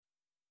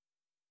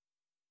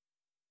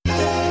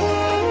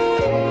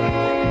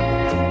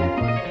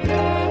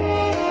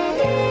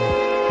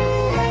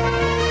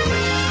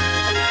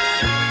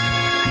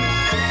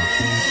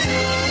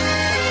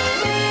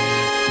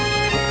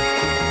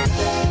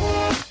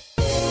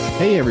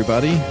Hey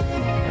everybody,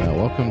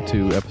 welcome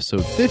to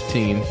episode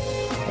 15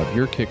 of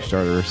Your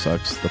Kickstarter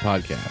Sucks, the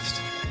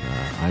podcast.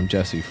 I'm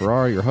Jesse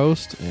Ferrara, your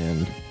host,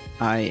 and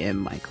I am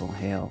Michael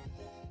Hale.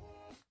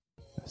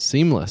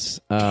 seamless.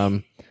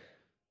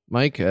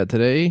 Mike,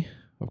 today,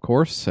 of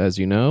course, as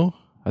you know,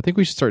 I think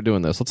we should start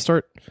doing this. Let's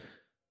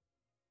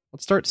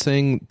start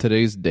saying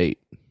today's date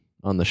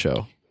on the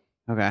show.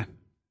 Okay.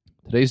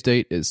 Today's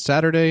date is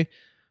Saturday,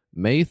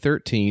 May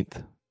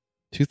 13th,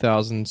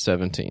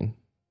 2017.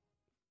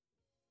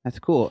 That's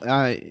cool.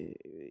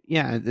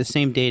 Yeah, the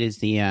same date as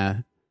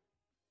the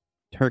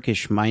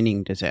Turkish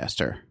mining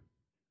disaster.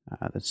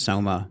 The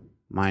Soma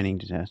mining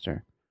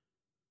disaster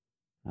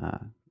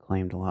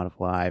claimed a lot of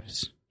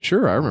lives.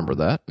 Sure, I remember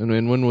that.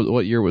 And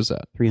what year was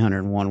that?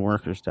 301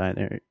 workers died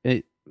there.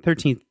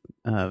 13th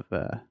of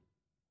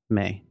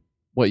May.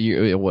 What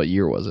year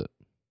was it?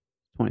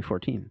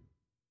 2014.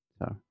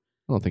 So I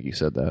don't think you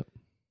said that.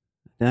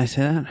 did I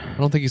say that? I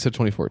don't think you said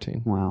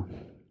 2014. Well,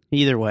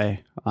 either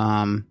way,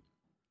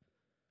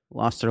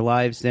 lost their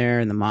lives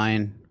there in the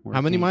mine. How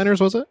many miners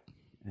was it?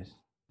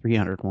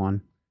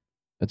 301.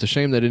 It's a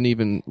shame they didn't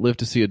even live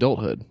to see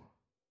adulthood.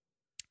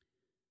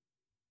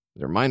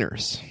 They're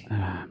miners.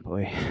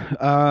 Boy.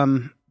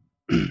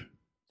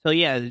 So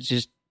yeah, it's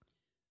just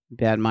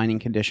bad mining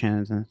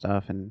conditions and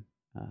stuff, and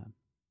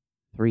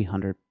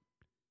 300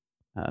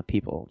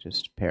 people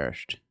just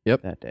perished.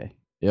 Yep. That day.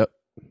 Yep.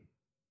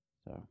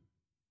 So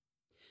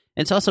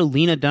it's also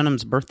Lena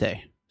Dunham's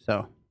birthday.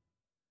 So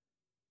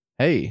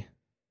Hey,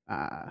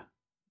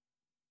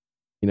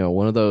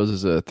 one of those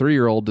is a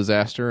 3-year-old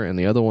disaster, and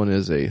the other one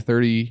is a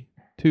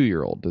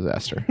 32-year-old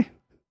disaster.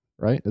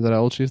 Right? Is that how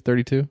old she is?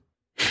 32?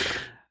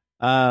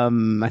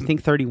 I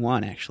think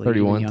 31 actually.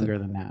 31? Even younger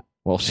than that.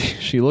 Well,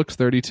 she looks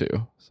 32.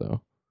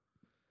 So.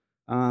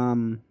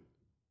 Um.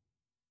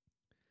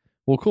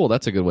 Well, cool.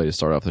 That's a good way to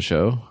start off the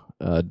show.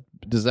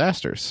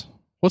 Disasters.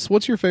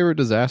 What's your favorite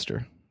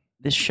disaster?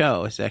 This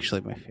show is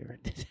actually my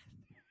favorite.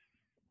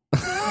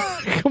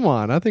 Come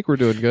on, I think we're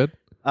doing good.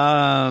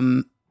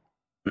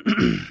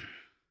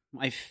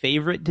 My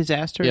favorite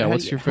disaster? Yeah,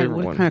 what's your favorite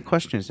one? What kind of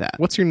question is that?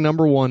 What's your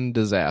number one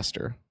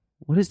disaster?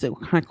 What is that?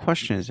 What kind of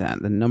question is that?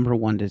 The number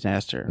one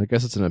disaster? I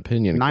guess it's an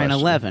opinion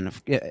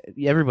 9/11.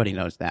 Everybody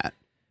knows that.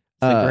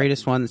 It's the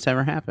greatest one that's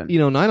ever happened.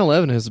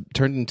 9/11 has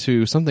turned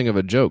into something of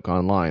a joke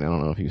online. I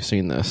don't know if you've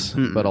seen this,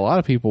 but a lot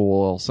of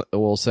people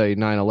will say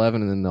 9/11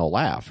 and then they'll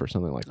laugh or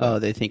something like that. Oh,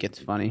 they think it's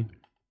funny.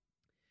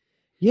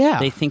 Yeah.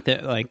 They think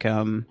that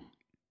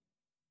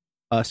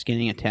us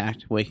getting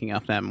attacked, waking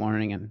up that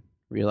morning and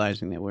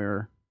realizing that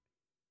we're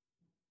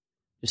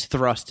just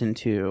thrust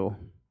into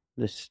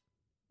this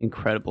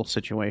incredible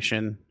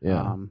situation.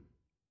 Yeah.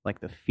 Like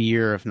the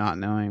fear of not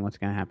knowing what's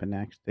going to happen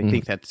next. They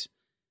think that's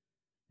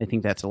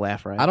a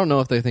laugh, right? I don't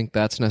know if they think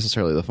that's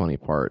necessarily the funny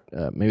part.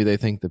 Maybe they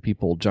think the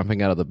people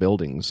jumping out of the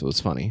buildings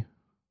was funny.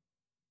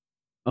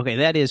 Okay,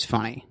 that is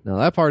funny. No,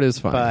 that part is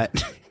funny.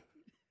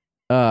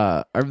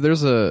 But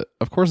there's an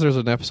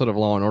episode of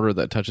Law and Order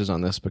that touches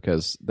on this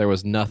because there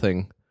was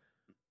nothing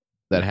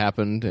that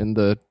happened in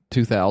the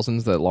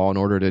 2000s that Law and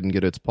Order didn't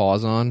get its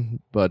paws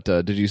on. But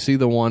did you see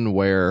the one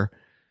where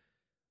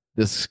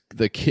there's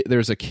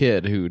a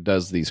kid who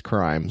does these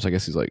crimes? I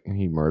guess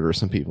he murders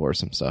some people or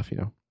some stuff,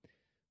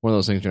 one of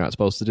those things you're not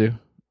supposed to do.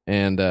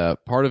 And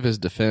part of his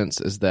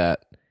defense is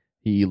that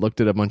he looked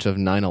at a bunch of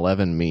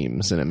 9/11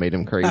 memes and it made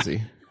him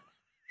crazy.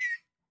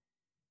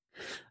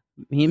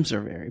 memes are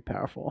very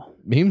powerful.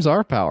 Memes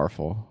are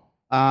powerful.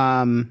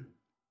 I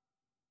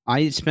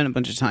spent a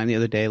bunch of time the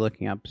other day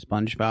looking up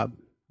SpongeBob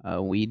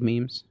weed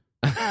memes.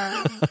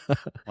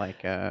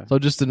 So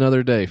just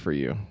another day for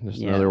you.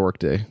 Just another work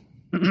day.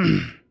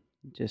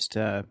 Just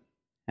had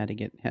to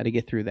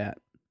get through that.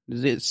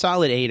 It's a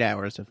solid 8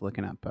 hours of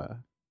looking up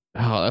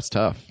Oh, that's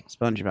tough.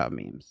 SpongeBob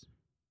memes.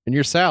 And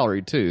you're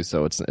salaried too,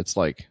 so it's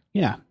like,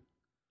 yeah.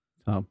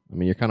 I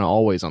mean, you're kind of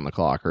always on the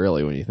clock,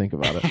 really, when you think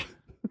about it.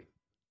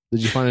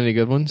 Did you find any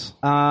good ones?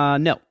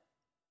 No.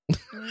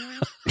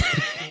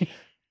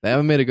 They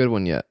haven't made a good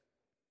one yet.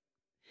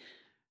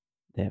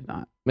 They have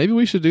not. Maybe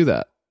we should do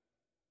that.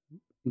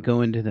 Go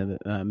into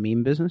the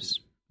meme business?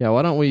 Yeah,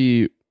 why don't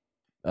we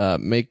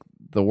make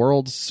the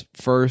world's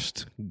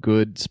first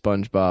good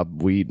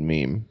SpongeBob weed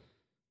meme?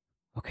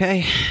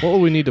 Okay. What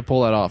would we need to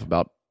pull that off?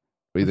 About,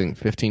 what do you think,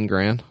 15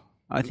 grand?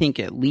 I think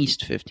at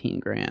least 15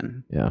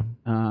 grand. Yeah.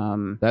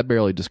 That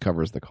barely just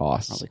covers the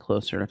costs. Probably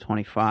closer to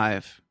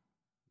 25.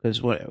 Because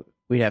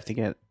we'd have to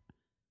get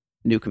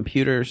new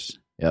computers.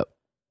 Yep.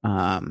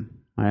 I'd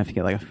have to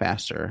get like a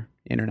faster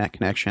internet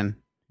connection.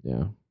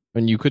 Yeah.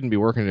 And you couldn't be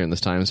working during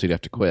this time, so you'd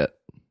have to quit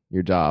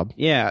your job.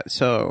 Yeah.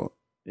 So,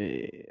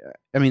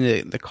 I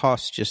mean, the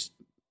costs just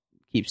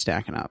keep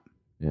stacking up.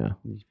 Yeah.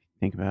 If you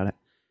think about it.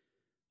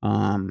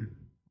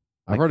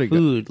 I've already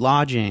food,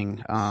 lodging,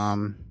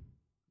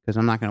 because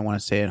I'm not going to want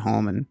to stay at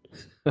home and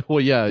well,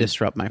 yeah,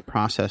 disrupt my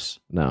process.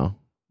 No.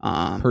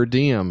 Per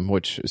diem,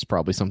 which is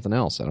probably something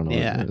else. I don't know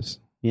what it is.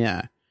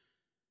 Yeah.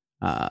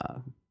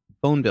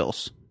 Phone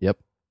bills. Yep.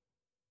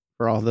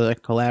 For all the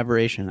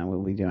collaboration that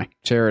we'll be doing.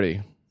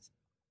 Charity.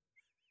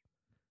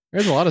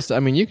 There's a lot of stuff. I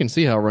mean, you can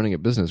see how running a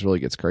business really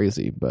gets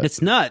crazy, but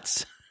It's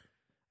nuts.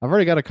 I've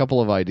already got a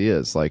couple of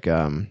ideas. Like,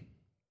 so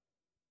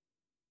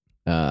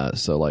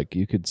like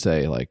you could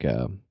say like,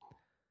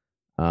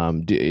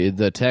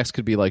 the text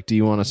could be like, "Do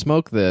you want to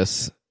smoke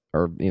this?"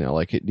 Or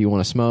like, "Do you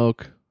want to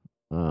smoke?"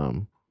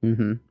 Do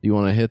you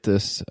want to hit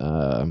this?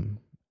 And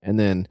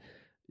then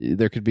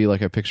there could be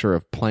like a picture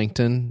of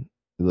Plankton,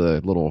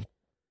 the little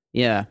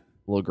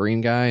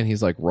green guy, and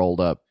he's like rolled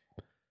up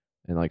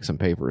in like some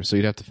paper. So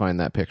you'd have to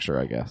find that picture,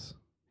 I guess.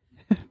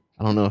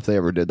 I don't know if they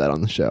ever did that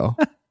on the show.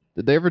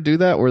 Did they ever do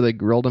that where they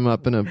rolled him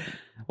up in a?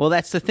 Well,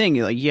 that's the thing.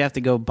 Like, you have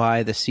to go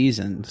buy the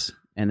seasons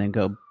and then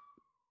go.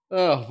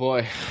 Oh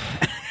boy.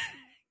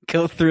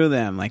 Go through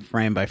them like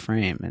frame by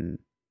frame and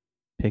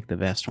pick the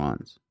best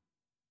ones.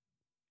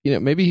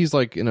 Maybe he's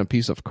like in a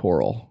piece of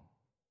coral.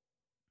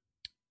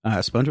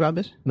 SpongeBob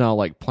is? No,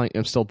 like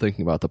I'm still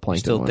thinking about the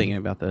Plankton. Still one. thinking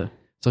about the.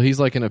 So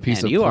he's like in a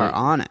piece of. You are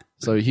on it.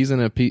 So he's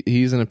in a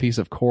piece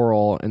of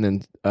coral, and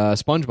then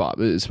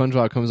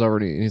SpongeBob comes over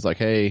and he's like,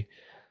 "Hey,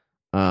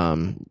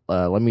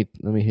 let me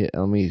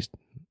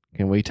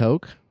can we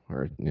toke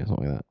or something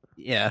like that."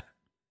 Yeah,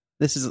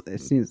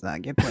 it seems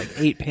like get like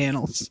 8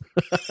 panels.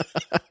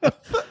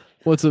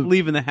 What's a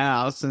leaving the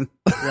house and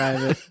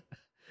drive it.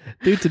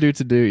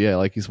 do yeah,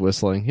 like he's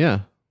whistling. Yeah.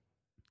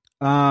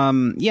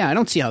 Yeah, I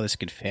don't see how this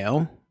could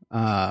fail.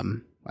 I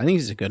think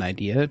it's a good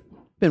idea.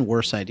 Been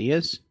worse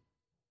ideas.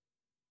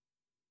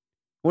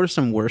 What are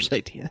some worse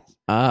ideas?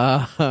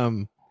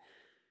 9/11.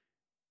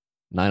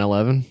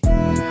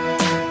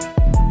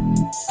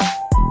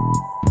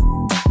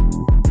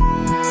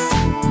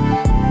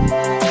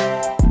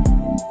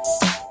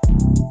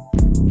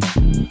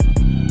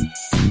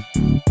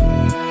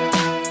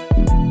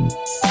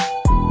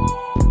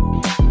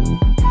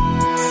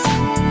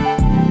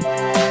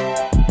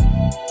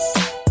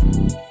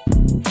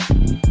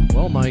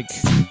 Well, Mike,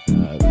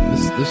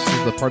 this is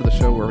the part of the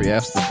show where we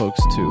ask the folks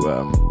to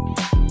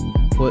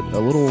put a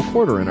little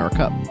quarter in our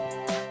cup.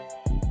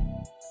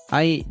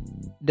 I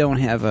don't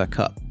have a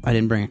cup. I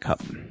didn't bring a cup.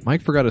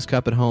 Mike forgot his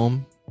cup at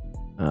home,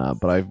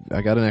 but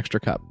I got an extra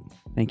cup.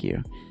 Thank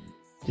you.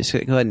 Just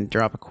go ahead and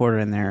drop a quarter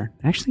in there.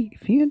 Actually,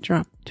 if you could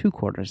drop 2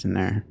 quarters in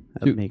there,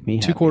 that would make me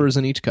happy. 2 quarters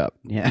in each cup.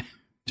 Yeah.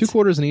 2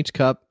 quarters in each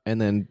cup,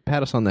 and then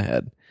pat us on the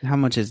head. How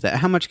much is that?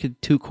 How much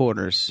could 2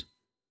 quarters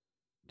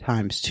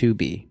times 2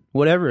 be?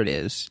 Whatever it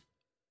is.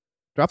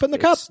 Drop it in the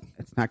cup.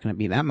 It's not going to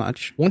be that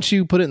much. Once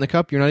you put it in the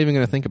cup, you're not even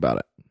going to think about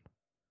it.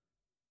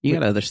 You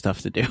got other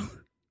stuff to do.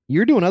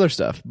 You're doing other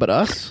stuff, but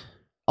us,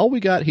 all we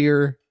got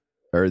here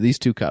are these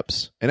 2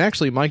 cups. And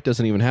actually, Mike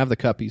doesn't even have the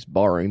cup. He's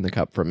borrowing the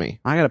cup from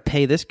me. I got to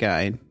pay this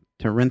guy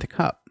to rent the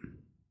cup.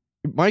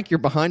 Mike, you're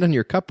behind on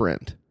your cup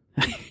rent.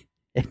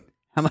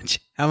 How much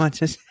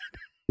is it?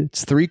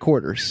 It's 3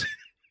 quarters.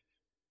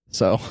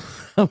 So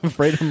I'm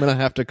afraid I'm going to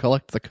have to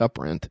collect the cup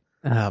rent.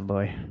 Oh,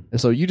 boy.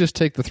 So you just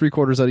take the 3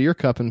 quarters out of your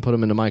cup and put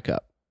them into my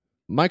cup.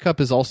 My cup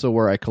is also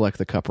where I collect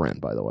the cup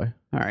rent, by the way.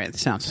 All right,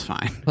 sounds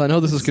fine. I know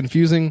this is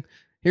confusing.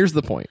 Here's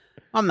the point.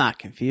 I'm not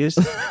confused.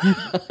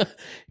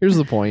 Here's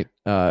the point.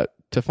 To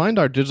find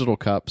our digital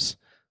cups,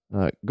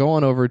 go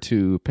on over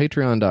to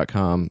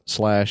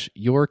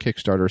patreon.com/your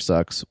Kickstarter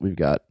sucks. We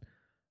got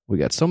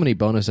so many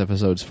bonus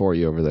episodes for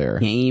you over there.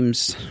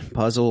 Games,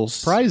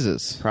 puzzles,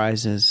 prizes,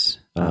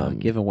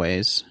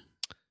 giveaways,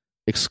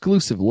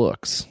 exclusive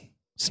looks,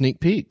 sneak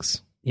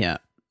peeks. Yeah.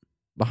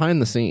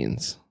 Behind the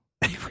scenes.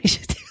 We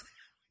should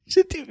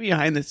do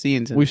behind the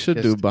scenes. We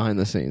should do behind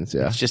the scenes,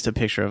 yeah. It's just a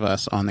picture of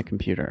us on the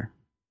computer.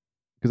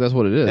 Because that's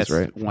what it is, that's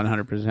right?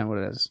 100% what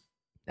it is.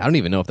 I don't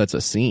even know if that's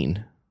a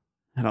scene.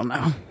 I don't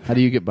know. How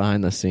do you get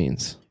behind the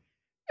scenes?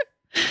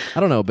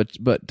 I don't know, but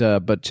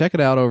check it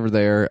out over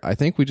there. I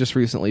think we just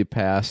recently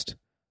passed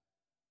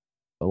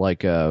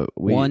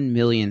 1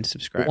 million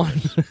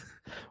subscribers.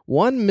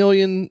 1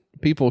 million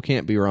people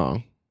can't be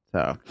wrong.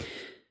 So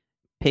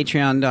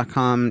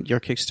patreon.com, your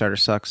Kickstarter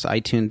sucks,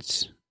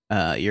 iTunes,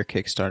 your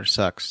Kickstarter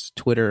sucks,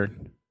 Twitter,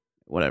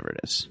 whatever it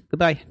is.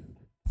 Goodbye.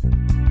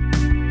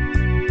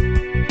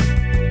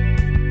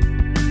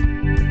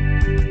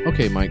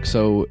 Okay, Mike,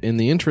 so in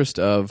the interest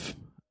of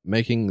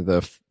making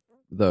the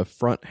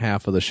front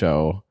half of the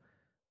show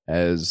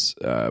as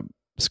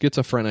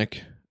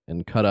schizophrenic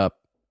and cut up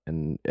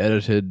and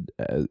edited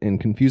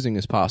and confusing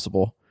as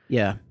possible,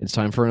 yeah, it's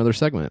time for another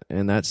segment,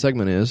 and that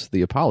segment is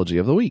the Apology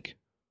of the Week.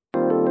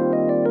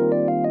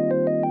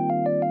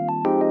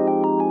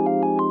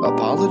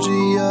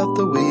 Apology of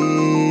the Week.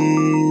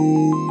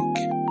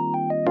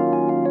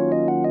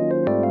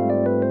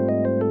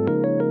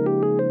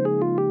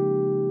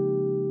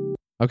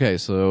 Okay,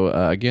 so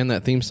again,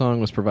 that theme song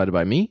was provided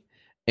by me,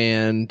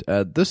 and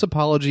this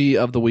Apology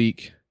of the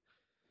Week,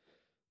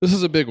 this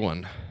is a big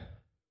one.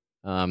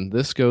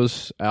 This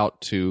goes out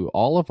to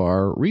all of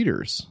our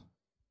readers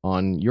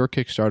on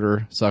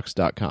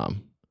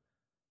yourkickstartersucks.com.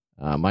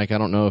 Mike, I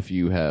don't know if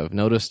you have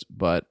noticed,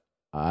 but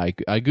I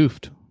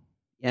goofed.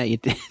 Yeah, you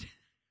did.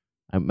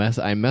 I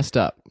messed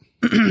up.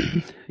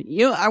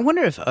 I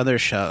wonder if other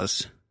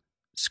shows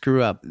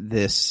screw up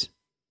this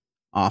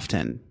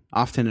often.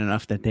 often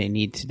enough that they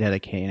need to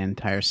dedicate an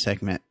entire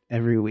segment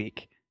every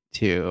week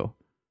to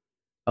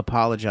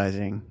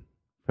apologizing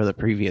for the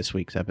previous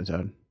week's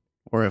episode,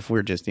 or if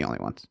we're just the only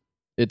ones.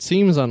 It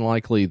seems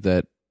unlikely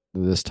that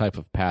this type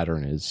of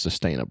pattern is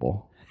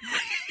sustainable.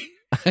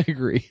 I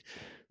agree.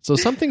 So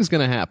something's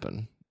going to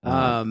happen.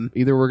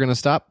 Either we're going to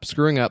stop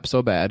screwing up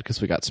so bad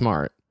because we got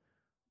smart,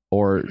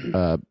 or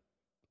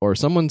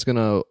someone's going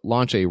to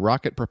launch a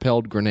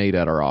rocket-propelled grenade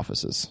at our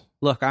offices.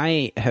 Look,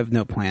 I have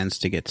no plans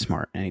to get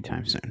smart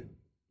anytime soon.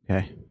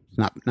 Okay,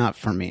 it's not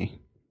for me.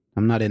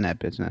 I'm not in that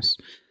business.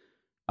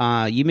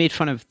 You made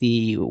fun of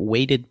the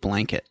weighted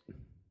blanket.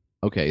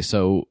 Okay,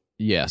 so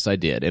yes, I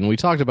did, and we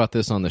talked about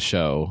this on the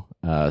show.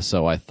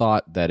 So I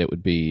thought that it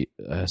would be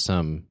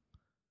some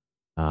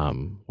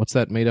what's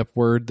that made-up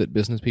word that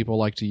business people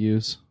like to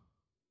use,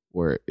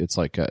 where it's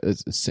like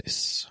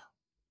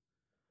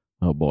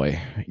oh boy,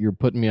 you're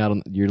putting me out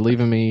on. You're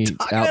leaving me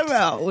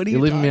out. What are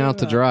you're leaving me out about?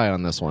 to dry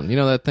on this one. You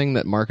know that thing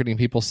that marketing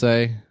people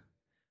say,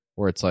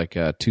 where it's like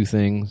two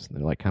things,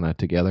 they're like kind of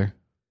together.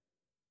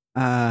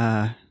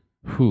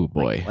 Whew,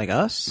 boy, like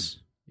us?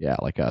 Yeah,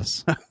 like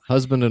us,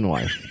 husband and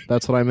wife.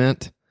 That's what I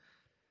meant.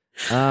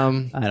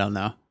 I don't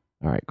know.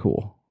 All right,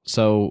 cool.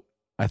 So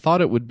I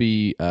thought it would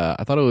be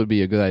a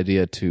good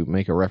idea to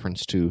make a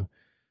reference to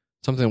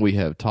something we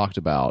have talked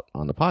about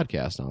on the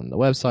podcast, on the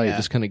website. Yeah.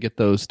 Just kind of get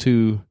those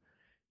two,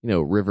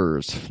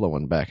 rivers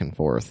flowing back and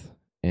forth.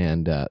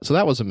 And so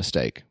that was a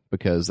mistake,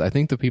 because I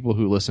think the people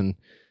who listen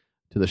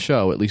to the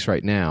show, at least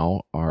right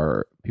now,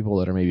 are people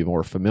that are maybe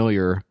more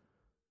familiar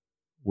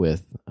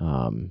with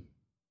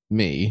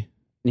me.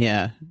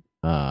 Yeah.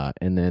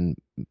 And then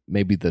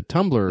maybe the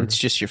Tumblr. It's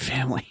just your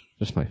family.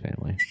 Just my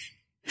family.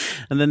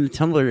 And then the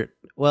Tumblr,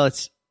 well,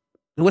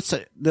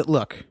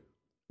 look,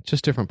 It's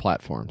just different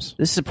platforms.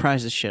 this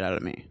surprised the shit out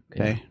of me,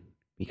 okay? Yeah.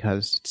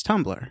 Because it's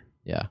Tumblr,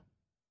 Yeah.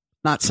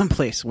 not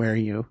someplace where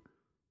you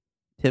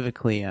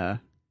typically get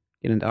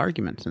into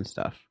arguments and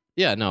stuff.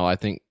 Yeah, no, I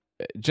think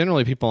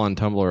generally people on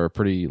Tumblr are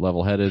pretty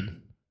level-headed.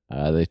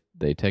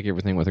 They take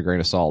everything with a grain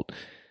of salt.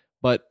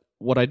 But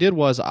what I did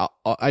was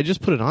I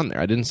just put it on there.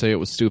 I didn't say it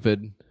was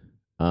stupid.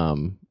 I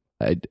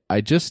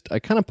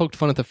kind of poked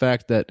fun at the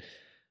fact that,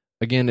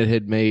 again, it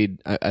had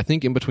made, I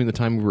think in between the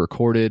time we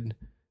recorded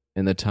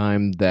and the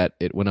time that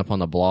it went up on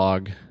the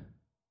blog,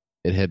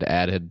 it had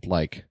added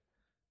like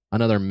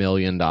another $1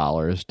 million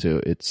to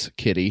its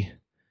kitty.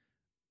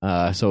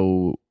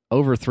 So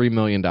over $3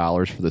 million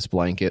for this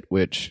blanket,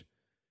 which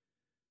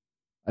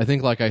I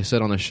think, like I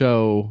said on the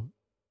show,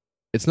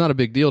 it's not a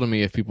big deal to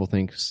me if people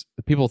think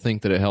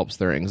that it helps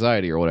their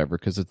anxiety or whatever,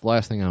 because the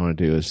last thing I want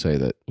to do is say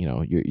that,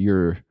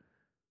 you're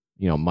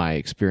my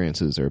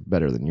experiences are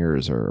better than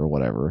yours or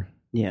whatever.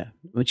 Yeah,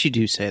 but you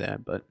do say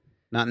that, but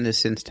not in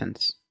this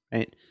instance,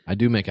 right? I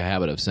do make a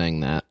habit of saying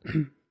that.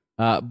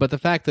 But the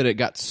fact that it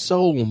got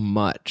so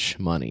much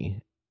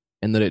money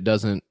and that it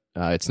doesn't,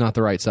 it's not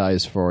the right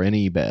size for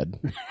any bed,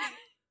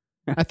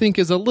 I think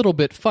is a little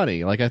bit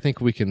funny. Like, I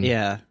think we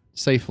can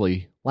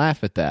safely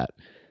laugh at that.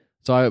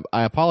 So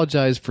I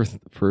apologize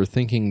for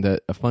thinking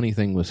that a funny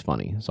thing was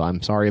funny. So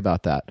I'm sorry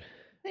about that.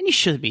 And you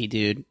should be,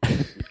 dude.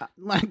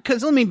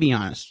 Because let me be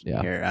honest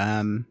Yeah.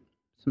 here.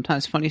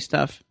 Sometimes funny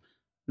stuff,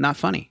 not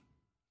funny.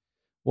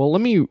 Well,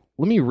 let me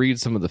read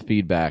some of the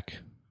feedback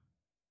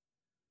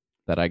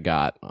that I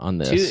got on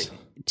this.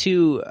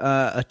 To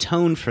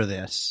atone for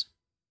this,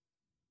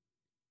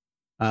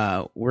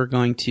 we're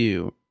going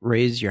to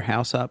raise your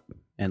house up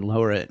and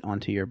lower it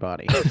onto your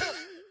body,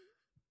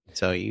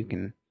 so you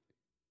can.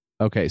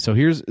 Okay,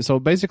 so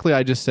basically,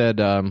 I just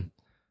said,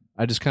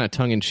 I just kind of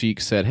tongue in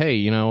cheek said,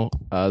 hey,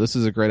 this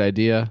is a great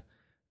idea,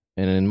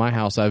 and in my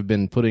house, I've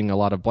been putting a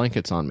lot of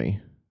blankets on me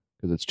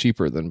because it's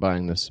cheaper than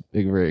buying this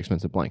big, very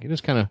expensive blanket.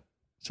 Just kind of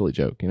silly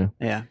joke,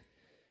 Yeah.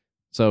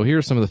 So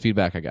here's some of the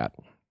feedback I got.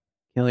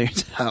 Kill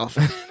yourself.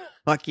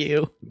 Fuck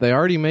you. They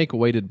already make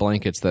weighted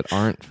blankets that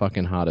aren't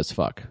fucking hot as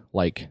fuck.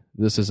 Like,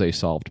 this is a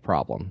solved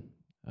problem.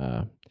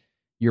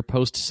 Your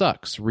post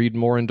sucks. Read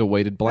more into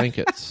weighted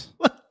blankets.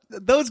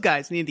 Those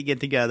guys need to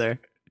get together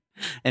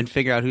and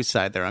figure out whose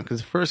side they're on.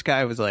 Because the first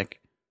guy was like,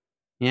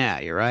 yeah,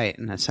 you're right.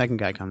 And the second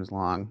guy comes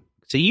along.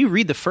 So you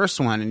read the first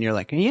one and you're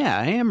like, yeah,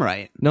 I am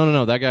right.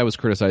 No. That guy was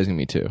criticizing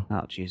me too.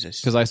 Oh, Jesus.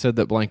 Because I said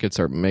that blankets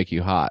make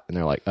you hot. And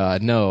they're like,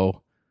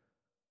 no,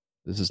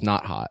 this is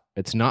not hot.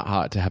 It's not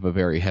hot to have a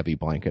very heavy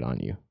blanket on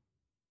you.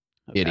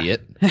 Okay.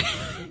 Idiot.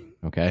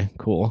 Okay,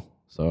 cool.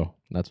 So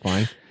that's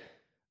fine.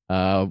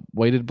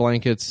 Weighted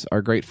blankets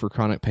are great for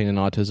chronic pain and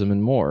autism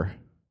and more.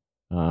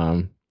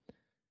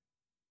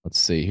 Let's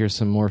see. Here's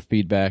some more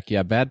feedback.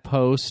 Yeah, bad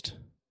post.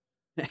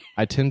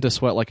 I tend to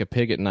sweat like a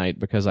pig at night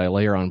because I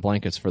layer on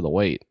blankets for the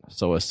weight.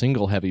 So a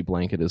single heavy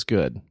blanket is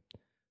good.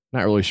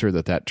 Not really sure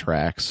that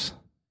tracks.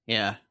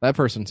 Yeah. That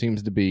person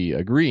seems to be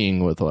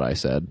agreeing with what I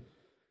said.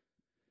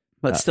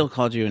 But still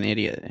called you an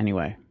idiot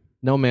anyway.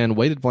 No, man,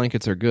 weighted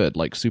blankets are good,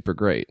 like super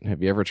great.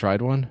 Have you ever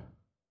tried one?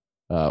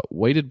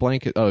 Weighted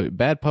blanket. Oh,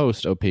 bad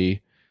post, OP.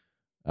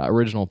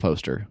 Original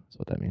poster. That's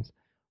what that means.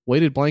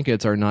 Weighted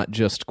blankets are not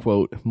just,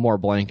 quote, more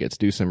blankets.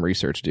 Do some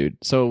research, dude.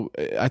 So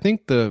I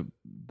think the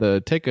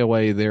the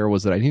takeaway there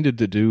was that I needed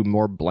to do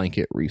more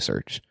blanket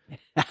research.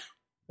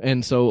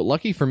 And so,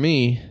 lucky for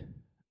me,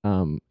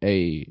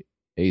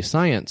 a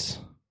science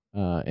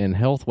and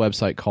health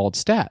website called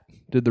Stat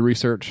did the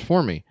research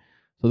for me.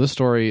 So this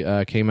story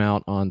came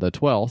out on the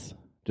 12th,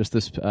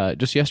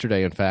 just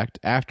yesterday, in fact,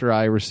 after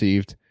I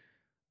received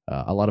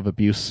a lot of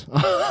abuse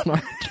on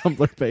our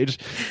Tumblr page.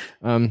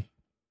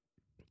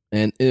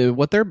 And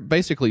what they're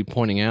basically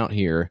pointing out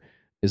here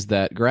is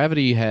that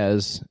Gravity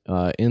has,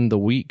 in the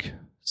week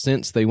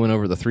since they went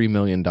over the $3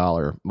 million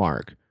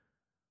mark,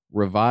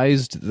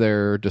 revised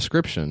their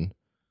description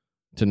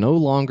to no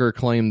longer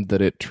claim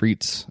that it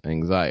treats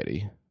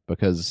anxiety,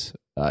 because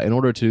in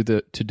order to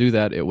do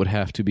that, it would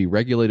have to be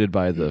regulated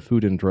by the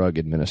Food and Drug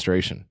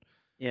Administration.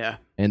 Yeah.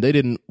 And they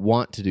didn't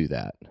want to do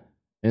that.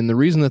 And the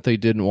reason that they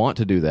didn't want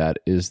to do that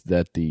is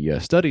that the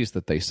studies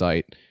that they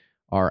cite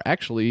are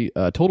actually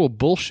total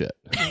bullshit.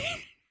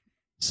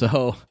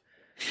 So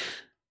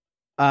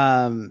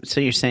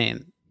you're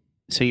saying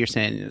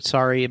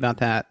sorry about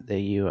that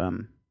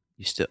you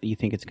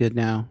think it's good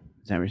now?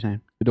 Is that what you're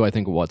saying? do I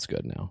think what's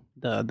good now?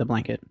 The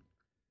blanket.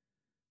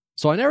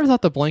 So I never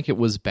thought the blanket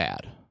was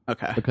bad.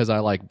 Okay. Because I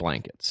like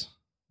blankets.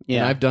 Yeah.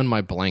 And I've done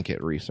my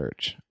blanket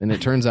research, and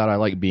it turns out I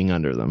like being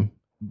under them.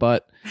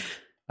 But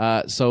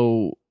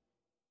so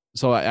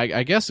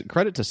I guess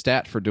credit to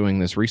Stat for doing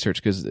this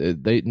research, because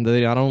they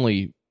not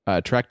only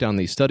tracked down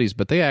these studies,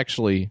 but they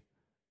actually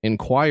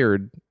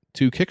inquired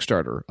to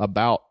Kickstarter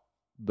about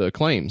the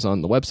claims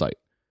on the website.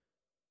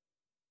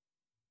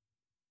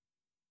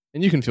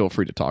 And you can feel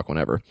free to talk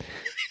whenever.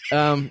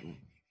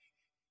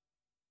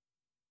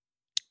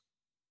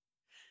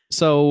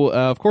 So,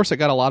 of course, it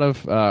got a lot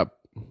of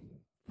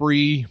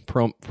free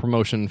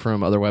promotion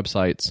from other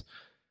websites.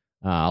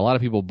 A lot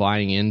of people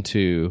buying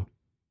into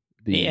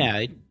the... Yeah,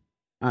 it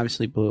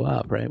obviously blew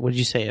up, right? What did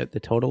you say the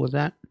total was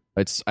at?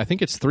 I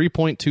think it's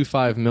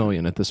 3.25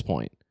 million at this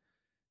point.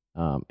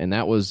 And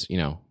that was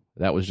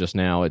just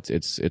now. It's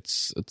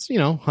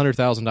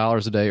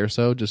 $100,000 a day or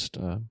so, just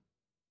a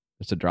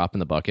drop in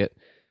the bucket.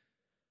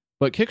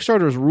 But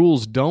Kickstarter's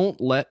rules don't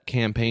let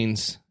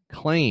campaigns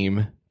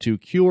claim to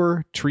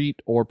cure, treat,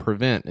 or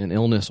prevent an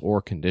illness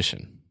or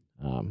condition.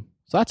 So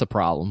that's a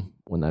problem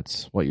when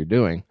that's what you're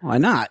doing. Why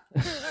not?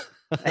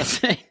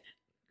 That's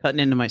cutting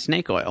into my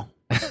snake oil.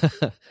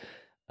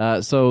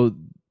 So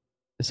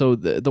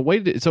the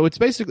weighted, so it's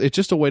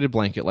just a weighted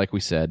blanket, like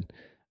we said.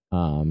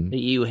 That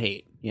you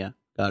hate. Yeah,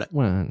 got it.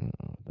 Well,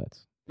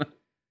 that's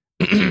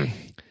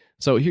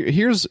so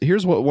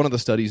here's what one of the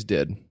studies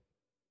did.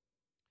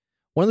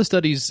 One of the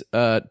studies,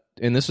 and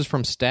this is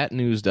from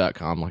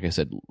statnews.com, like I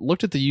said,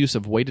 looked at the use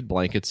of weighted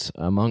blankets,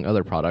 among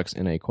other products,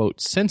 in a, quote,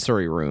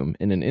 sensory room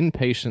in an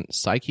inpatient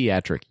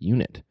psychiatric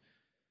unit.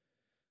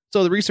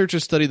 So the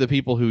researchers studied the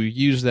people who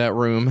used that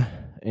room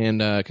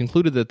and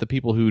concluded that the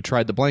people who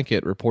tried the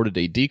blanket reported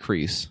a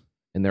decrease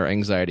in their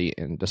anxiety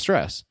and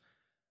distress,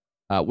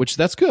 which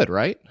that's good,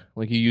 right?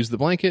 Like, you use the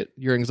blanket,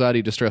 your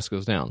anxiety, distress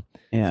goes down.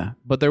 Yeah.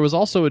 But there was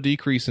also a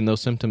decrease in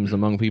those symptoms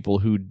among people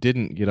who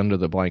didn't get under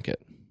the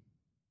blanket.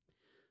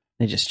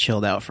 They just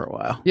chilled out for a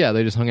while. Yeah,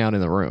 they just hung out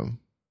in the room.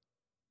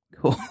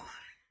 Cool.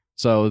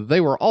 So they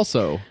were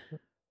also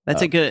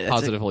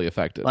positively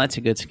affected. Well, that's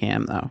a good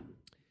scam, though.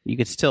 You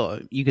could still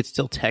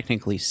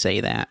technically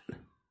say that.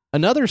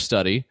 Another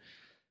study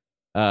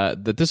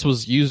that this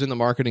was used in the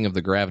marketing of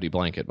the Gravity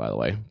blanket, by the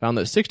way, found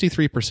that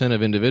 63%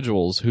 of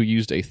individuals who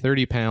used a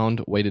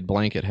 30-pound weighted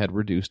blanket had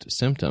reduced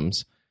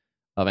symptoms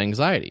of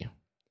anxiety.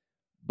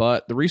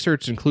 But the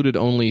research included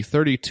only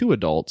 32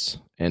 adults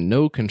and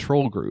no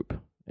control group.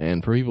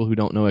 And for people who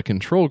don't know, a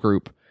control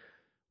group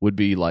would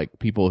be like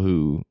people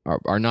who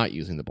are not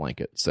using the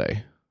blanket,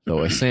 say.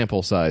 So a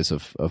sample size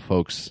of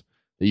folks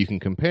that you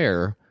can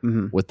compare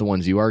with the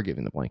ones you are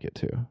giving the blanket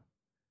to.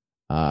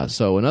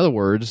 So in other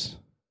words,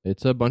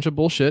 it's a bunch of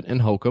bullshit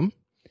and hokum.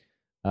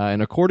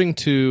 And according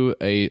to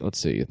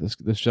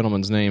this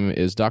gentleman's name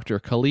is Dr.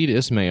 Khalid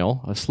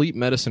Ismail, a sleep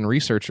medicine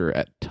researcher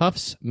at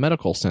Tufts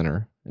Medical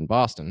Center in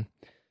Boston.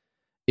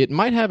 It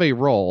might have a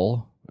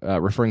role,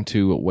 referring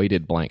to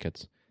weighted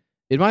blankets.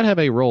 It might have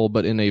a role,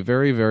 but in a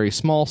very, very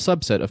small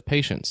subset of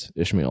patients,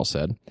 Ismail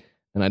said.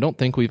 And I don't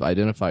think we've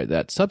identified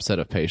that subset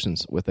of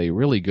patients with a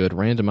really good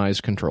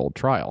randomized controlled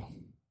trial.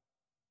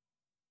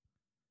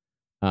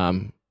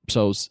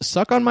 So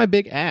suck on my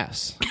big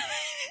ass.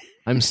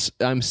 I'm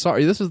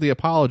sorry. This is the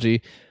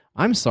apology.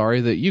 I'm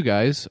sorry that you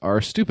guys are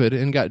stupid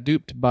and got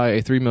duped by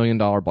a $3 million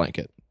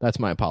blanket. That's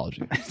my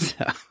apology.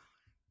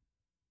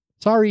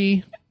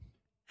 Sorry.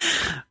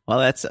 Well,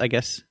 that's, I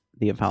guess,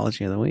 the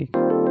apology of the week.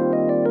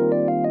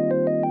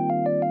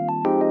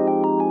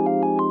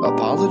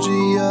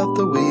 Apology of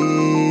the week.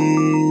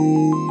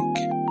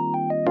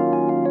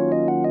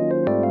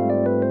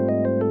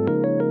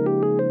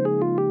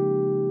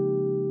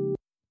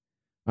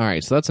 All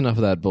right, so that's enough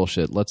of that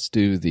bullshit. Let's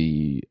do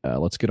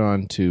let's get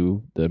on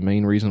to the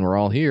main reason we're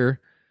all here,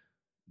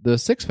 the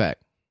six-pack.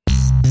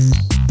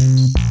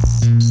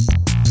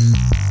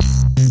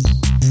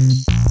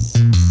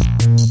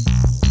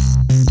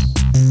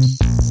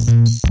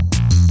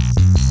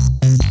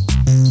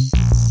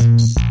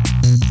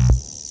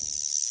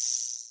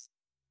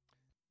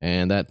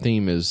 And that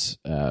theme is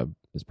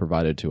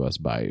provided to us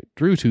by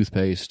Drew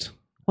Toothpaste.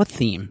 What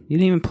theme? You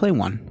didn't even play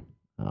one.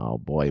 Oh,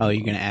 boy. Oh,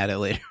 you're going to add it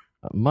later.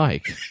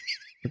 Mike,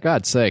 for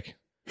God's sake.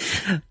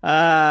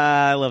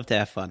 I love to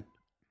have fun.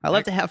 I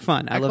love to have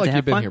fun. I Act love like to have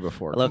you've been fun. here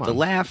before. I love Come to on.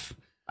 laugh.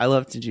 I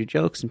love to do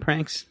jokes and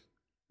pranks.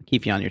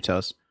 Keep you on your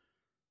toes.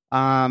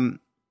 Why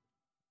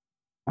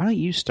don't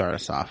you start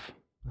us off?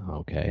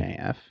 Okay.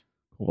 AF.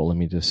 Well, let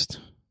me just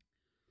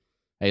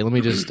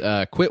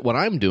quit what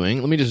I'm doing.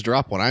 Let me just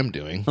drop what I'm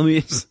doing. Let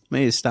me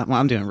just stop what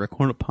I'm doing.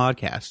 Record a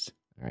podcast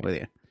All right. with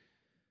you.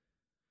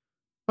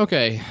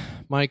 Okay,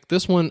 Mike,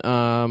 this one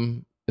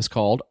is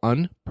called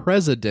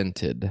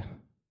Unprecedented.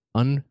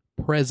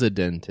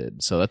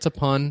 Unprecedented. So that's a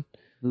pun.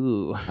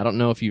 Ooh. I don't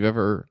know if you've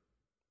ever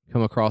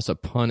come across a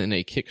pun in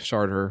a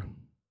Kickstarter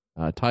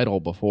title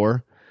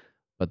before,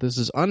 but this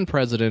is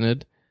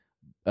Unprecedented,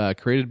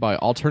 created by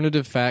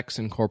Alternative Facts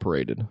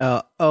Incorporated.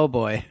 Oh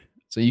boy.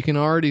 So you can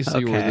already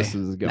see where Okay. this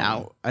is going.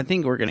 Now, I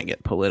think we're going to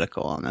get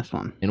political on this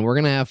one. And we're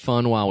going to have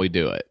fun while we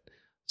do it.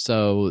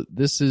 So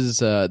this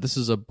is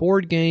a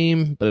board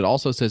game, but it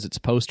also says it's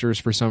posters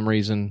for some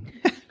reason.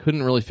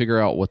 Couldn't really figure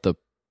out what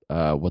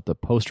the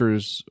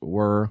posters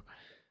were.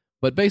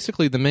 But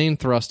basically, the main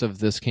thrust of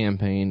this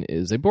campaign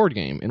is a board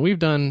game, and we've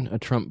done a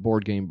Trump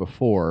board game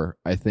before,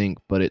 I think,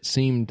 but it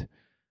seemed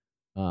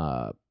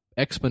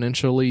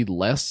exponentially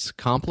less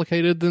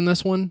complicated than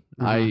this one.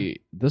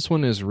 This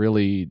one is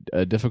really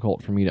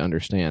difficult for me to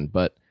understand.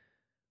 But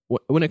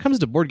when it comes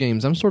to board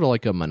games, I'm sort of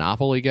like a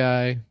Monopoly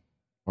guy,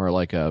 or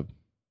like a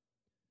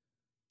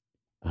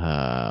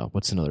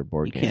what's another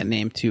board You game? can't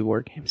name 2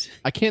 board games.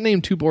 I can't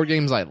name 2 board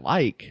games I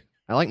like.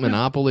 I like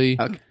Monopoly.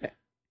 Okay.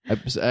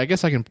 I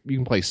guess you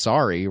can play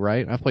Sorry,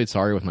 right? I've played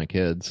Sorry with my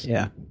kids.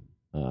 Yeah.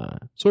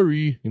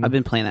 Sorry. You know? I've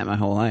been playing that my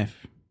whole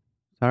life.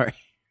 Sorry.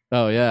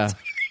 Oh yeah.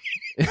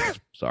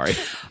 Sorry.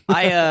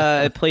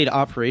 I played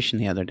Operation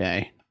the other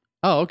day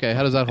Oh, okay.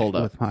 How does that hold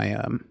up? with my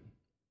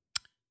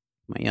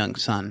my young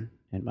son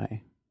and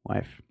my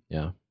wife.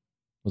 Yeah.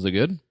 Was it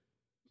good?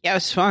 Yeah, it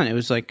was fun. It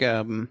was like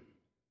it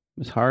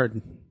was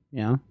hard,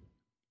 you know.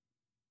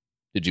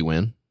 Did you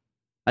win?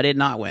 I did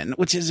not win,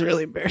 which is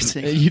really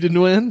embarrassing. You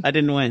didn't win? I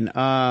didn't win.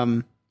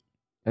 And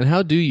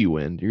how do you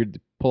win? Do you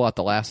pull out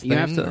the last You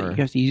thing?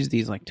 have to use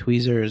these like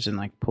tweezers and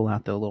like pull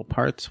out the little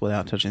parts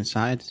without touching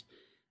sides,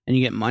 and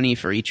you get money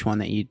for each one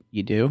that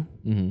you do.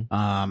 Mm-hmm.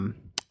 Um,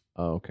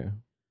 Oh, okay.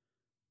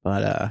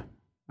 but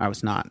I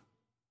was not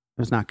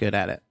good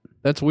at it.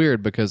 That's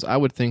weird because I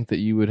would think that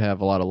you would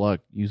have a lot of luck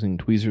using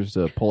tweezers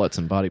to pull out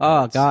some body Oh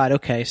parts. God.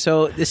 Okay,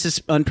 so this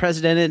is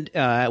unprecedented.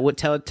 What?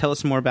 Tell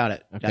us more about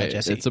it, Okay,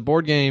 Jesse. it's a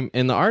board game,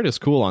 and the art is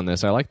cool on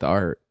this. I like the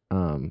art.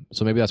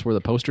 So maybe that's where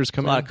the posters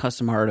come a lot in. of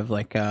custom art of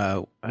like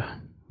who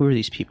are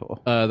these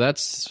people?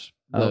 That's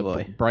the Oh,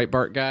 boy.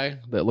 Breitbart guy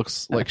that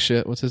looks like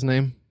shit. What's his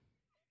name?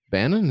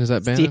 Bannon? Is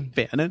that Bannon? Steve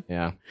Bannon.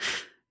 Yeah.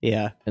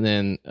 Yeah. And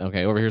then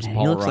over here's Man,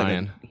 Paul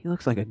Ryan. he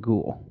looks like a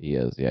ghoul. He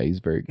is. Yeah, he's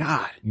very.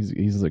 God, He's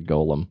a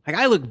golem. like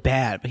I look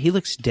bad, but he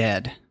looks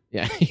dead.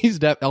 Yeah, he's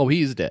dead. Oh,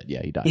 he's dead. Yeah,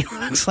 he He died.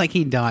 looks like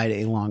he died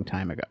a long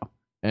time ago.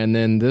 And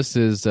then this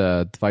is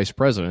the vice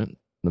president,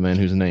 the man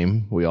whose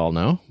name we all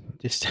know.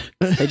 They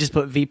just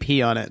put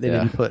VP on it. They Yeah.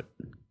 didn't put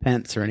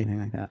Pence or anything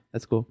like that.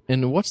 That's cool.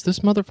 And what's this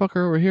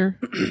motherfucker over here?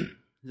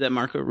 Is that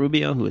Marco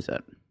Rubio? Who is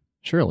that?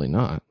 Surely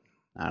not.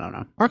 I don't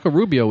know. Marco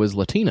Rubio is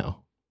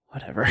Latino.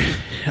 Whatever.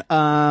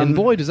 And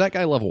boy, does that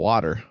guy love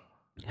water.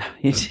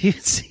 you see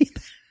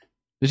that?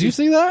 Did you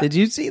see that? Did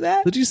you see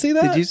that? Did you see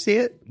that? Did you see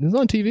it? It was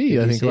on TV, Did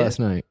I you think, see last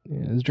night.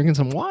 Yeah, he was drinking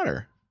some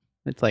water.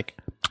 It's like,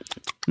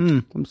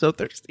 I'm so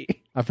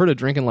thirsty. I've heard of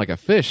drinking like a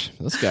fish.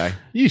 This guy.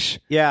 Yeesh.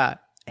 Yeah.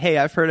 Hey,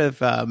 I've heard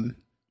of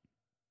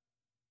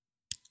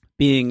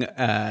being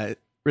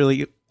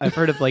really. I've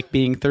heard of like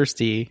being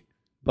thirsty,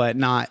 but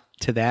not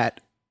to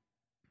that.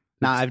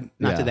 Not to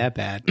yeah. that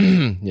bad.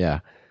 Yeah.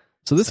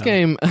 So this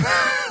game,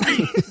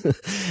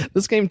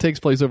 this game takes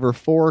place over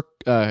 4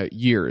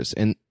 years,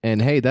 and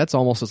hey, that's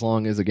almost as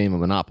long as a game of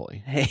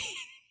Monopoly. Hey,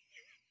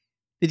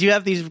 did you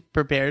have these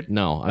prepared?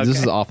 No, this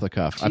is Okay. off the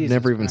cuff. I've Jesus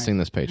never even Christ. seen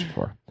this page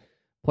before.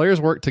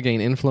 Players work to gain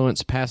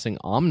influence, passing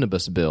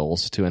omnibus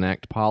bills to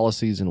enact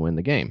policies and win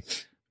the game.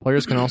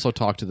 Players can also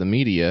talk to the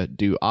media,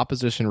 do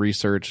opposition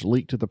research,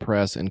 leak to the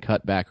press, and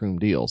cut backroom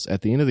deals.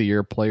 At the end of the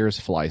year, players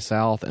fly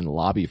south and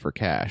lobby for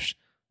cash.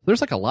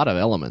 There's like a lot of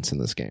elements in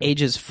this game.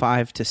 Ages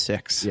 5 to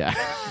 6. Yeah.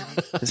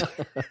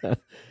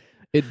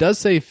 It does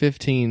say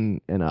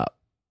 15 and up.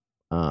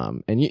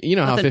 And you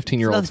know how Nothing-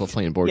 15-year-olds will nothing-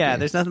 play in board Yeah, games.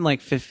 there's nothing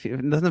like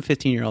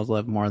 15-year-olds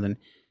love more than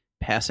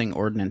passing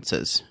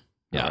ordinances.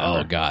 Yeah.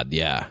 Oh God.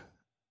 Yeah.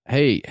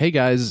 Hey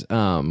guys.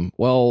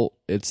 Well,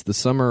 it's the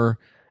summer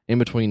in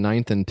between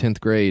 9th and 10th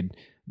grade.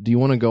 Do you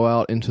want to go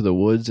out into the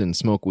woods and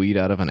smoke weed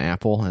out of an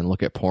apple and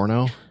look at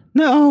porno?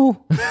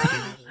 No,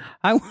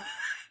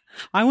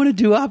 I want to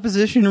do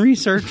opposition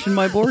research in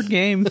my board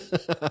game.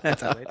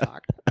 That's how they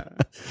talk.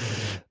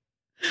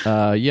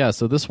 Yeah.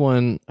 So this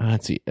one,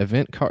 let's see.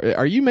 Event card.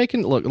 Are you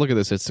making? Look at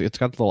this. It's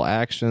got little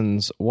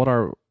actions.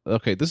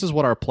 This is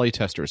what our play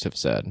testers have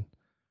said.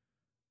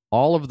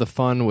 All of the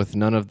fun with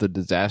none of the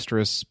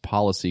disastrous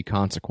policy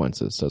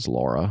consequences, says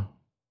Laura.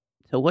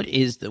 So what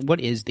is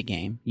the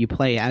game? You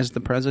play as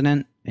the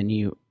president, and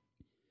you're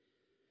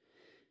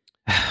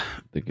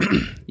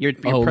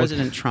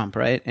President Trump,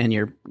 right? And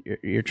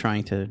you're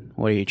trying to.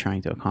 What are you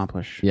trying to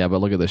accomplish? Yeah,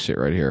 but look at this shit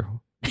right here.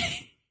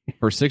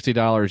 For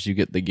 $60, you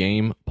get the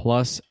game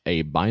plus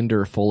a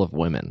binder full of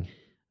women.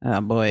 Oh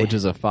boy! Which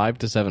is a 5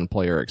 to 7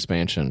 player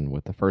expansion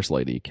with the First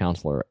Lady,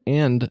 Counselor,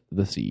 and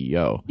the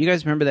CEO. You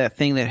guys remember that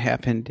thing that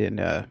happened in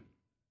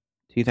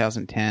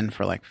 2010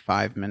 for like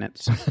 5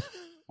 minutes?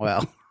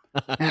 Well,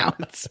 now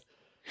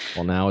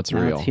it's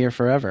real. It's here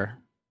forever.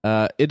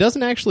 It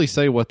doesn't actually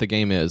say what the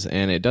game is,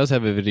 and it does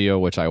have a video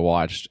which I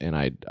watched, and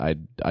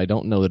I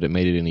don't know that it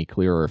made it any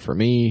clearer for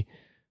me.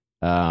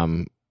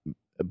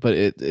 But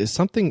it's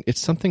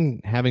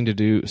something having to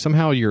do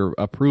somehow your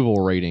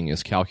approval rating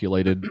is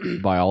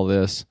calculated by all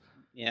this.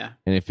 Yeah.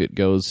 And if it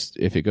goes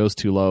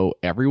too low,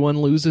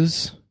 everyone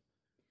loses,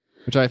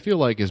 which I feel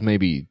like is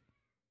maybe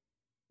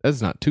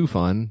that's not too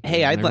fun.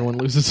 Hey, everyone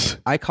loses.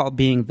 I call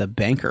being the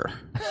banker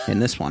in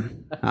this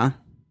one, huh?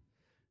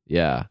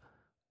 Yeah.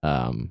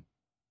 So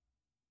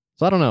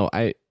I don't know.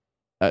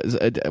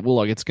 Well,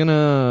 look, it's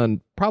gonna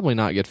probably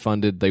not get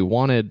funded. They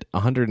wanted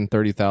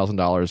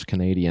 $130,000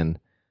 Canadian.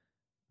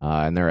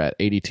 And they're at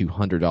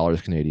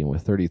 $8,200 Canadian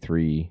with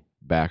 33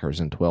 backers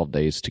and 12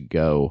 days to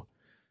go.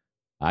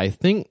 I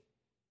think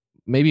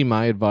maybe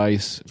my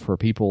advice for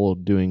people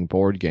doing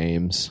board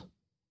games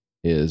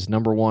is,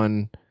 number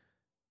one,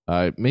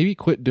 maybe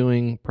quit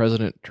doing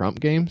President Trump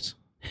games.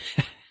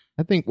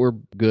 I think we're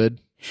good.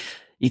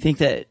 You think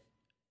that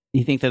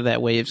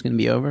wave's going to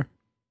be over?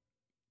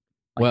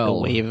 Like the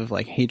wave of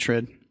like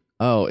hatred.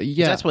 Oh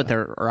yeah, that's what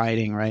they're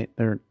riding, right?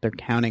 They're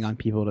counting on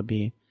people to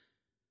be.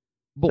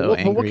 But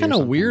what kind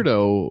of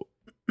weirdo?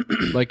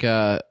 Like,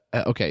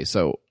 okay,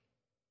 so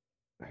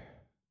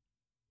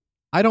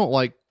I don't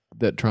like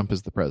that Trump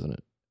is the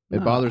president.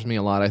 It bothers me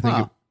a lot. I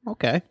think.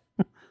 Okay,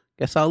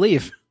 guess I'll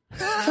leave.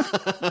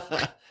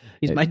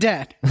 He's my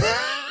dad.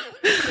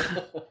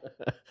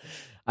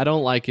 I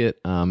don't like it.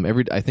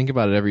 I think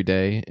about it every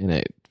day, and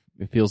it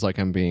feels like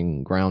I'm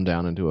being ground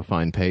down into a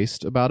fine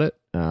paste about it,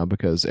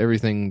 because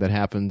everything that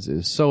happens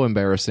is so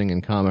embarrassing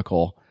and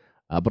comical,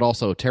 but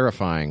also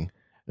terrifying.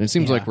 And it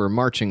seems like we're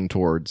marching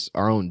towards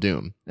our own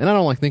doom. And I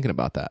don't like thinking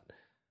about that.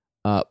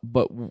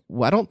 But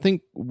I don't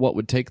think what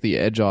would take the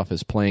edge off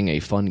is playing a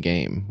fun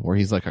game where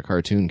he's like a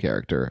cartoon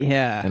character.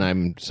 Yeah. And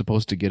I'm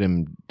supposed to get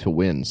him to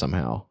win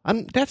somehow.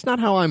 That's not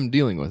how I'm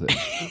dealing with it.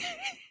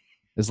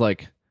 It's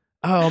like,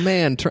 oh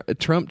man,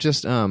 Trump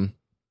just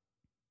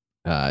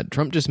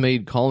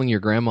made calling your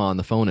grandma on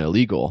the phone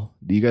illegal.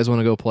 Do you guys want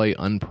to go play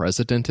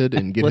unprecedented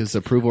and get his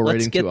approval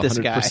rating to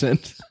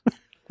 100%?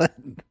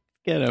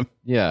 Get him.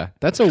 Yeah,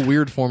 that's a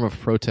weird form of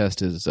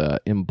protest, is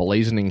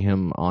emblazoning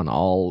him on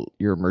all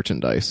your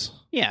merchandise.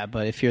 Yeah,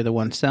 but if you're the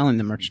one selling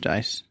the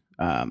merchandise,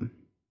 couldn't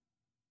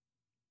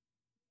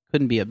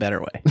be a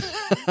better way.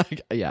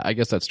 Yeah, I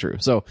guess that's true.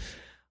 So,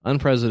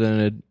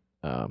 unprecedented,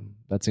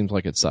 that seems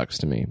like it sucks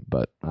to me,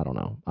 but I don't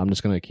know. I'm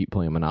just going to keep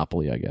playing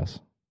Monopoly, I guess.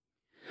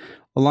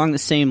 Along the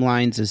same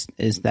lines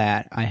is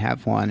that I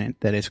have one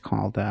that is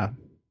called, and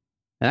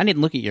I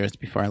didn't look at yours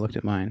before I looked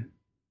at mine.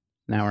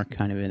 Now we're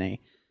kind of in a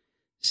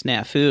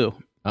snafu.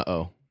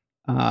 Uh-oh.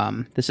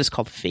 This is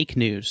called Fake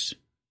News,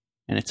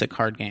 and it's a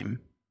card game.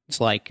 It's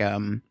like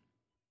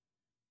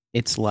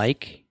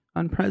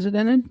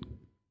Unprecedented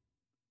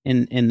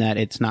in that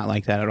it's not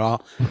like that at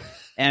all.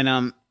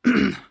 And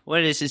what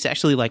it is, it's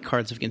actually like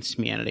Cards Against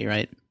Humanity,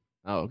 right?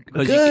 Oh,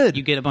 because good.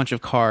 You get a bunch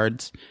of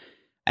cards,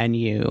 and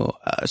you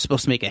are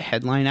supposed to make a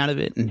headline out of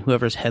it, and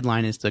whoever's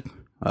headline is the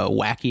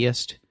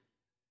wackiest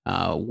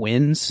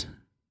wins,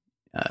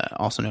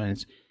 also known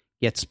as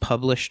gets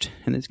published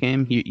in this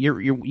game.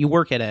 You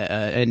work at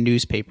a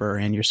newspaper,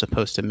 and you're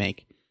supposed to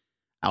make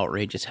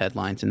outrageous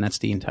headlines, and that's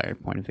the entire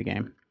point of the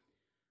game.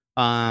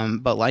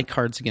 But like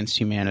Cards Against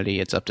Humanity,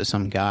 it's up to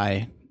some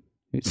guy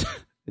who's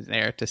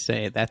there to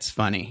say that's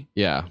funny.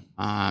 Yeah.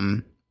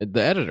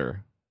 The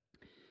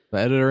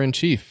editor in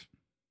chief,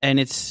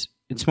 and it's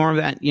more of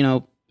that,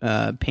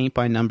 paint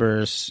by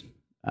numbers,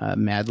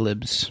 Mad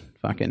Libs,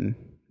 fucking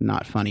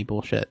not funny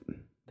bullshit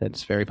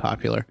that's very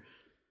popular.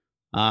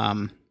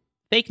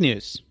 Fake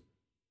news.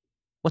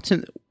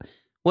 So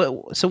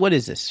what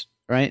is this?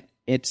 Right?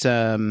 It's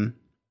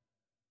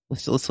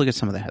let's look at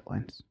some of the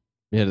headlines.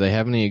 Yeah, do they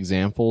have any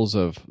examples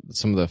of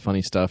some of the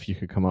funny stuff you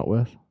could come up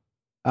with?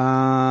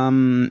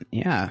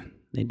 Yeah,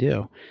 they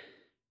do.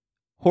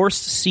 Horse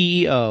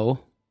CEO.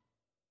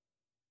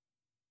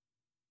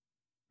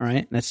 All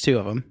right, that's two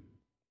of them.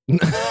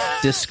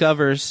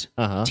 Discovers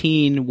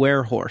teen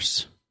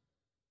werehorse.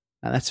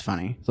 Now, that's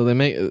funny. So they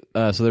make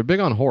so they're big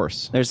on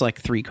horse. There's like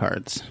 3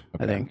 cards,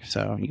 I think.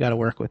 So you got to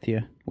work with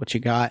what you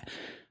got.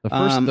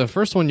 The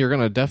first one you're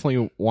gonna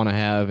definitely want to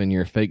have in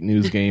your fake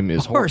news game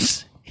is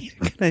horse.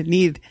 You're gonna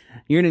need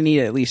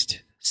at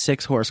least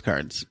 6 horse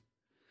cards.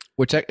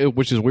 Which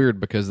is weird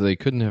because they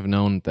couldn't have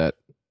known that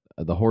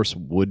the horse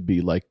would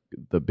be like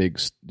the big.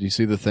 Do you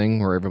see the thing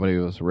where everybody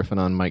was riffing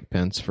on Mike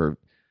Pence for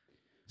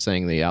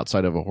saying the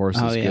outside of a horse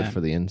is yeah. good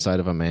for the inside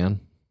of a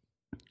man.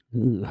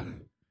 Ooh.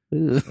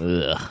 Ooh.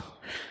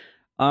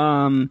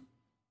 Ugh.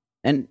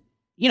 And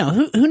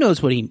who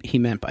knows what he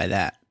meant by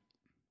that?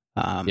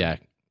 Yeah,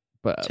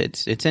 but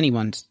it's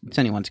anyone's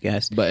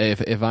guess. But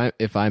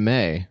if I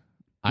may,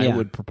 I Yeah.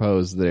 would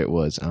propose that it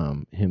was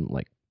him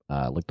like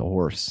the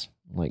horse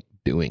like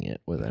doing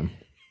it with him.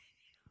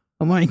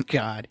 Oh my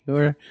God,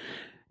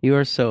 you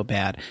are so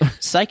bad.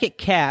 Psychic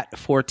cat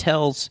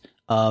foretells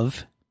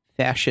of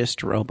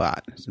fascist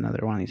robot. Is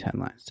another one of these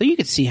headlines. So you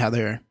can see how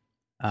they're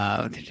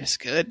just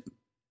good.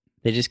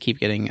 They just keep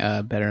getting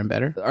better and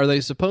better. Are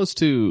they supposed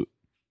to?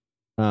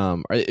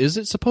 Is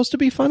it supposed to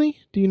be funny?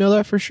 Do you know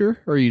that for sure,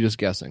 or are you just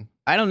guessing?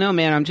 I don't know,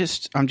 man. I'm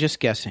just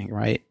guessing,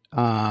 right?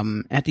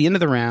 At the end of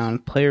the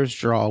round, players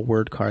draw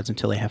word cards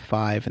until they have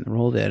 5, and the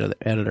roll of the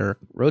editor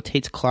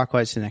rotates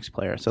clockwise to the next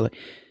player. So,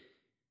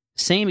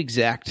 same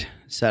exact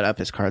setup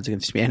as Cards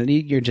Against Humanity.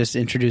 You're just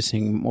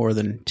introducing more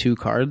than 2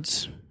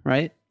 cards,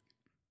 right?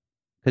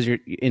 Because you're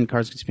in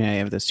Cards Against Humanity,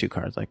 you have those 2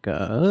 cards, like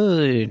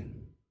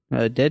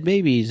dead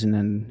babies, and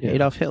then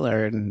Adolf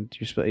Hitler, and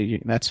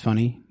that's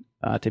funny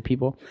to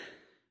people.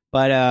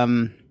 But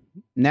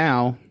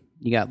now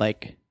you got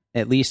like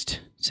at least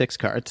 6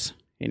 cards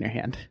in your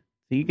hand.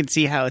 So you can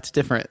see how it's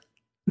different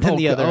than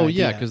the other. Oh,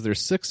 idea. yeah, because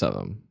there's 6 of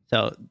them.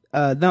 So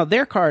no,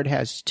 their card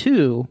has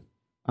 2,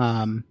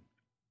 and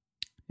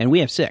we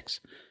have 6.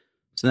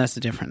 So that's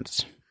the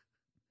difference.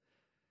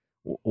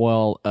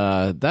 Well,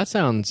 that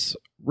sounds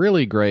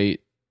really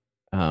great.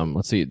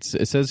 Let's see.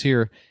 It says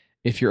here,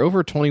 if you're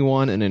over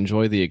 21 and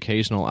enjoy the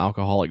occasional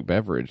alcoholic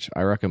beverage,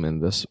 I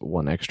recommend this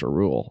one extra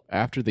rule.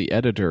 After the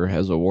editor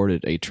has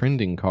awarded a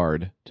trending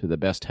card to the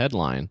best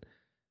headline,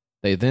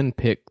 they then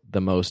pick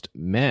the most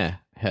meh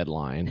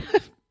headline,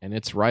 and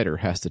its writer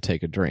has to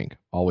take a drink.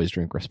 Always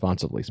drink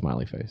responsibly,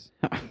 smiley face.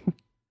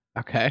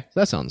 Okay.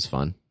 That sounds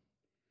fun.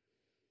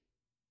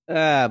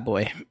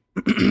 Boy.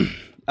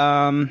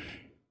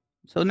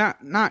 So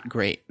not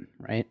great,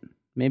 right?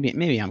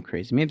 Maybe I'm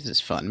crazy. Maybe this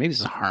is fun. Maybe this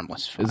is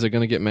harmless fun. Is it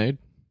going to get made?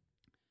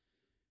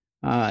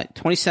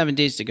 27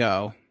 days to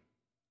go.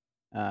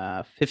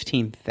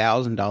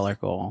 $15,000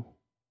 goal.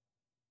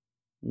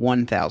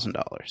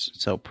 $1,000.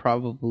 So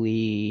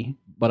probably.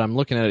 But I'm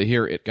looking at it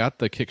here. It got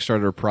the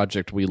Kickstarter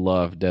Project We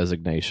Love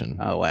designation.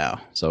 Oh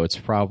wow! So it's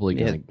probably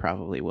going It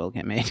probably will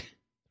get made.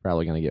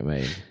 to get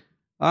made.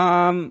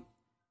 Well,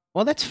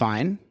 that's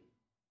fine.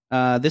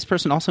 This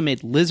person also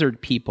made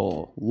Lizard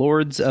People,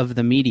 Lords of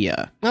the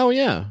Media. Oh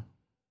yeah,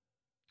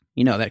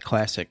 You know that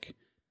classic.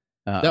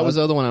 that was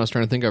the other one I was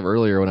trying to think of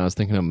earlier when I was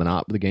thinking of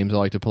the games I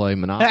like to play.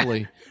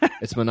 Monopoly.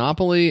 It's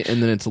Monopoly,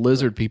 and then it's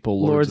Lizard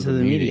People, Lords of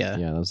the Media.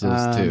 Yeah, those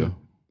 2.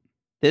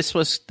 This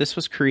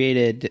was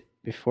created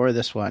before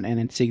this one, and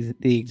it's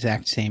the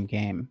exact same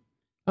game.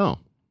 Oh,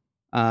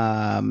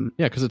 yeah,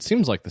 because it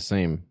seems like the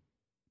same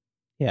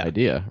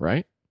idea,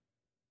 right?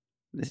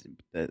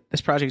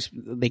 This project's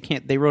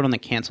they wrote on the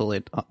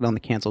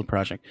canceled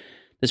project.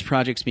 This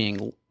project's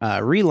being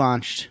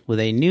relaunched with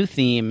a new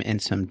theme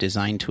and some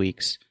design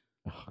tweaks.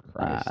 Oh,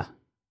 Christ.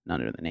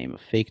 Under the name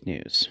of fake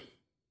news.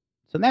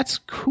 So that's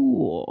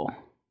cool.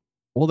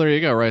 Well, there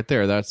you go, right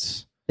there.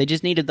 They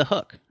just needed the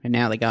hook, and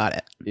now they got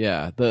it.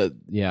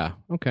 Yeah,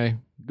 okay.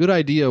 Good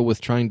idea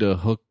with trying to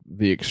hook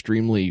the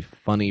extremely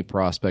funny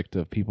prospect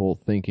of people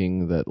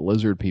thinking that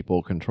lizard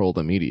people control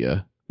the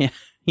media.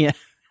 Yeah.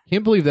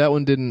 Can't believe that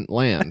one didn't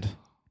land.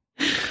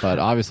 But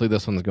obviously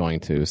this one's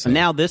going to. So. And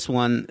now this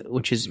one,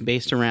 which is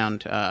based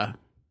around,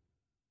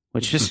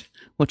 which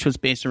was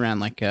based around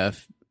like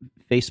Facebook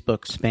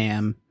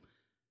spam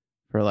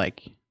for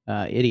like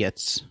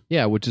idiots.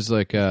 Yeah, which is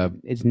like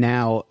is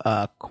now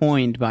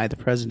coined by the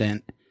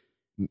president.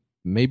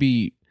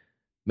 Maybe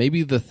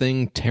the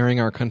thing tearing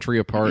our country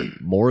apart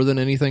more than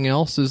anything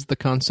else is the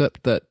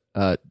concept that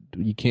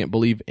you can't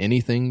believe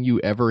anything you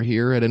ever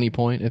hear at any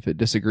point if it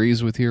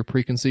disagrees with your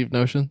preconceived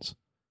notions.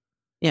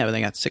 Yeah, but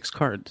they got 6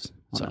 cards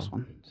on this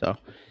one, so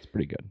it's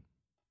pretty good.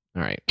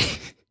 All right.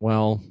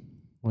 Well,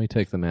 let me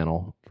take the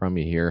mantle from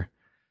you here.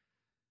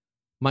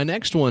 My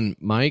next one,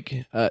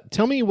 Mike,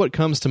 tell me what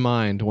comes to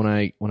mind when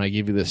I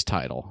give you this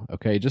title.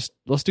 Okay, just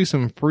let's do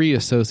some free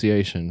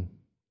association.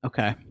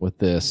 Okay. With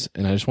this,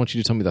 and I just want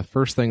you to tell me the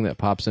first thing that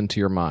pops into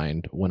your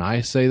mind when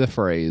I say the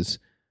phrase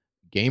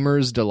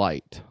 "Gamer's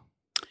Delight."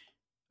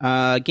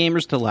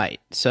 Gamer's Delight.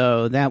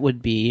 So that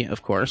would be,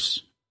 of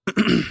course,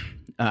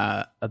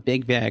 a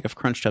big bag of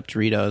crunched up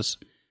Doritos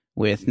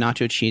with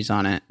nacho cheese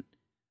on it,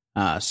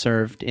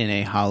 served in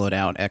a hollowed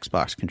out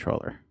Xbox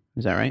controller.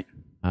 Is that right?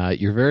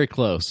 You're very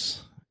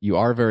close. You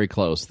are very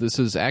close. This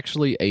is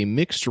actually a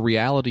mixed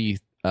reality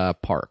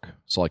park,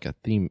 so like a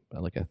theme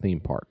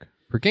park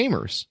for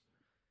gamers.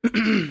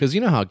 Because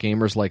you know how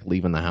gamers like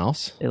leaving the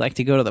house. They like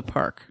to go to the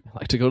park. They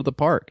like to go to the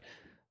park.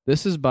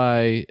 This is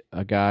by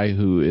a guy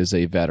who is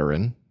a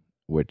veteran,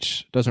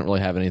 which doesn't really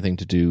have anything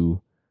to do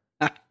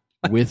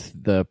with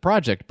the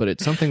project, but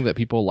it's something that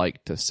people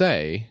like to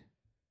say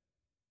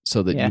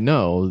so that you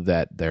know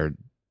that they're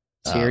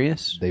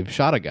serious. They've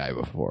shot a guy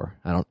before.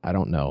 I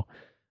don't know.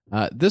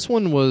 This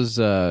one was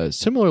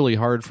similarly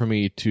hard for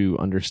me to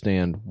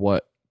understand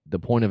what the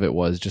point of it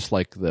was, just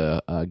like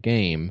the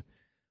game,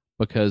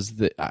 because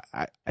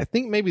I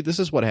think maybe this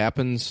is what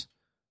happens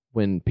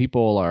when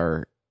people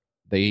are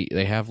they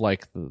have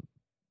like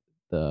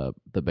the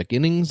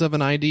beginnings of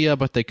an idea,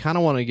 but they kind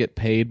of want to get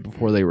paid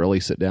before they really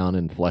sit down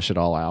and flesh it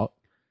all out.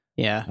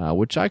 Yeah.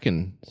 Which I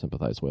can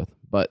sympathize with.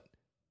 But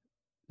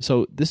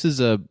so this is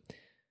it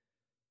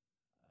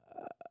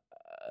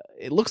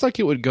looks like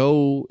it would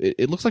go.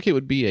 It looks like it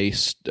would be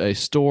a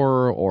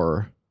store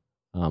or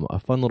a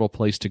fun little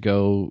place to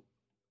go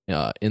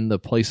in the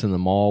place in the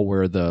mall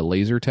where the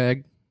laser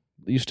tag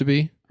used to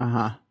be.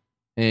 Uh-huh.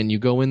 And you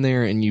go in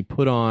there and you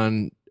put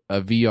on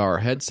a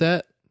VR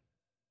headset,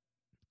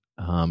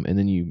 and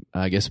then you,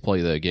 I guess,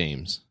 play the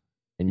games.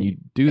 And you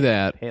do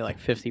that. Pay like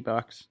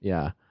 $50.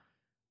 Yeah.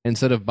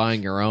 Instead of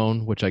buying your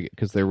own,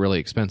 because they're really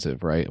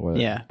expensive, right?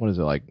 Yeah. What is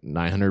it, like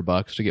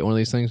 $900 to get one of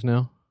these things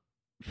now?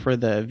 For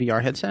the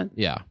VR headset?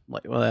 Yeah.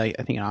 I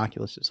think an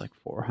Oculus is like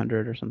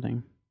 $400 or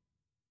something.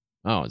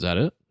 Oh, is that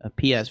it? A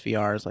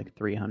PSVR is like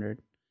 $300.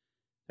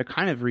 They're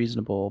kind of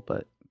reasonable,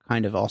 but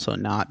kind of also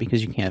not,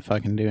 because you can't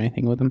fucking do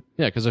anything with them.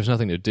 Yeah, because there's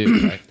nothing to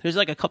do, right? There's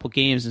like a couple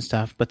games and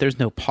stuff, but there's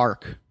no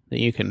park that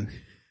you can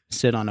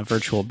sit on a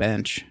virtual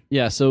bench.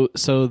 Yeah, so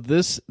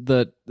this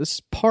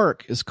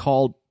park is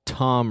called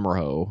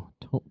Tomro.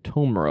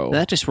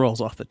 That just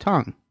rolls off the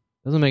tongue.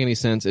 Doesn't make any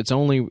sense.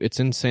 It's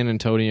in San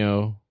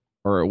Antonio,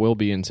 or it will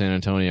be in San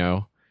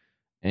Antonio,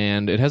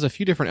 and it has a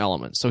few different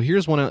elements. So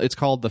here's one. It's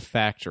called The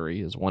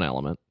Factory is one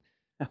element.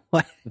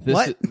 What?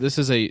 This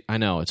is I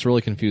know, it's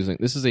really confusing.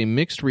 This is a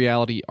mixed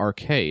reality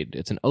arcade.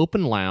 It's an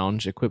open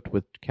lounge equipped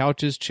with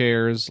couches,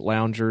 chairs,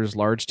 loungers,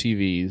 large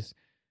TVs,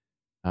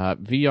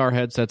 VR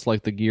headsets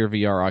like the Gear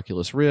VR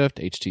Oculus Rift,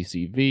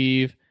 HTC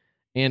Vive,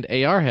 and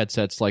AR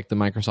headsets like the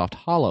Microsoft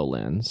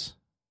HoloLens.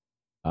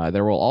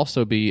 There will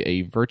also be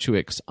a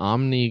Virtuix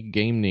Omni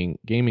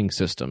gaming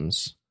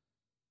systems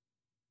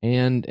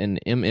and an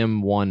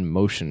MM1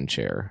 motion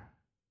chair.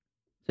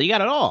 So you got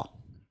it all.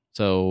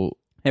 So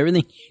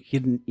everything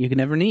you can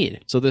ever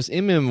need. So this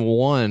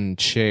MM1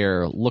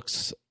 chair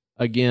looks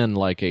again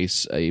like a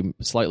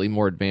slightly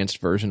more advanced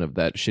version of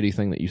that shitty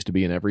thing that used to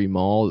be in every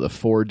mall, the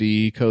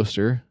 4D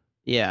coaster.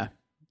 Yeah.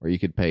 Where you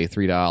could pay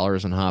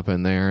 $3 and hop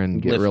in there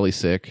and get really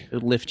sick. It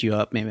would lift you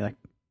up maybe like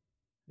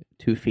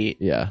 2 feet.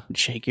 Yeah. And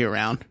shake you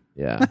around.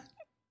 Yeah.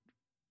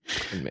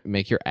 And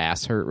make your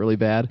ass hurt really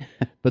bad.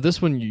 But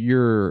this one,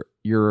 you're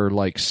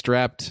like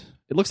strapped.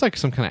 It looks like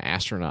some kind of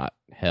astronaut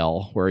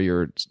hell where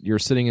you're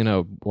sitting in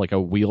a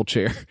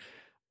wheelchair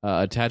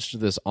attached to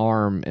this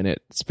arm, and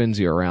it spins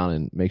you around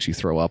and makes you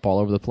throw up all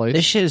over the place.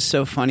 This shit is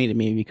so funny to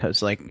me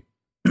because like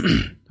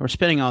we're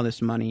spending all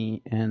this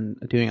money and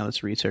doing all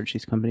this research,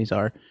 these companies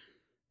are,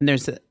 and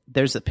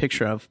there's a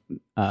picture of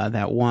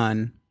that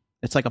one.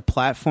 It's like a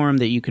platform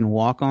that you can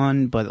walk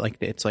on, but like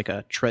it's like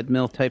a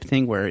treadmill type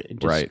thing where it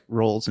just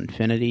rolls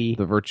infinity.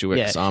 The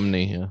Virtuix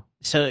Omni, yeah.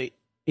 So,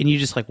 and you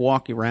just like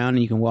walk around,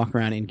 and you can walk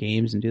around in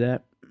games and do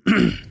that.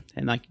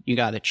 And like you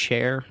got a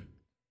chair,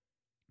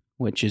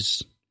 which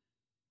is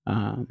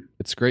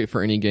it's great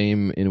for any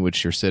game in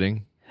which you're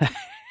sitting.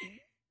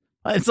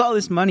 It's all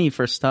this money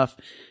for stuff,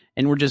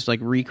 and we're just like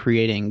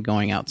recreating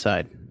going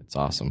outside. It's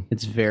awesome.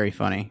 It's very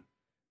funny.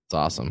 It's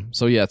awesome.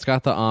 So yeah, it's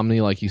got the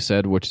Omni, like you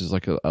said, which is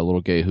like a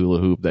little gay hula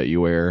hoop that you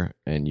wear,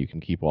 and you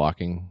can keep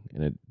walking,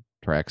 and it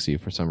tracks you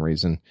for some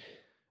reason.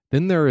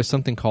 Then there is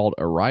something called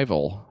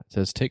Arrival. It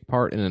says, take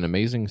part in an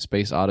amazing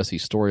Space Odyssey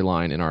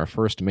storyline in our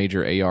first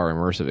major AR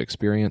immersive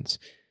experience.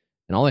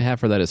 And all they have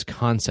for that is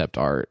concept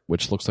art,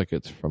 which looks like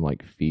it's from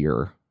like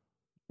Fear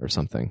or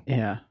something.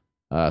 Yeah.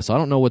 So I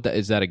don't know what that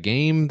is. That a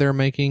game they're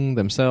making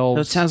themselves?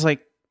 So it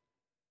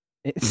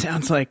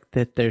sounds like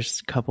that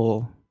there's a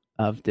couple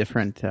of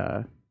different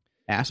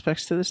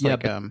aspects to this. Yeah,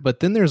 like,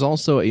 but then there's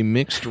also a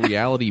mixed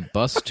reality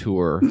bus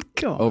tour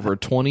over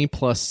 20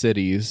 plus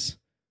cities,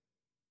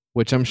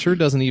 which I'm sure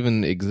doesn't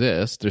even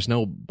exist. There's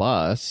no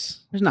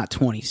bus. There's not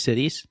 20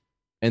 cities.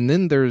 And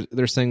then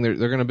they're saying they're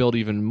going to build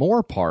even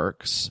more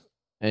parks,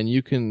 and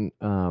you can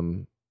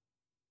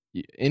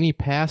any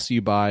pass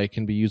you buy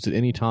can be used at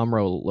any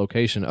Tomro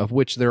location, of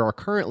which there are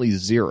currently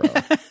 0.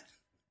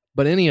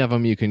 But any of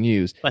them you can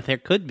use. But there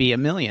could be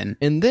 1 million.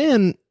 And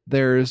then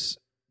there's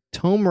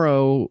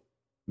Tomro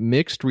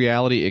mixed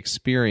reality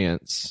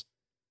experience,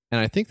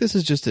 and I think this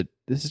is just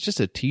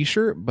a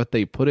T-shirt, but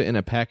they put it in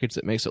a package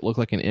that makes it look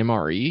like an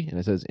MRE, and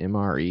it says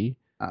MRE.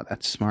 Oh,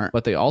 that's smart.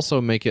 But they also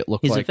make it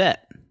look He's a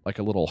vet, like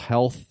a little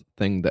health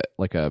thing that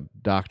like a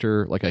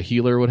doctor, like a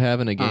healer would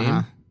have in a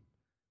game.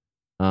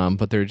 Uh-huh.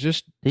 But they're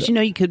just. Did you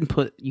know you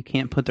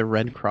can't put the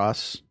Red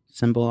Cross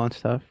symbol on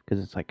stuff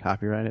because it's like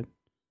copyrighted?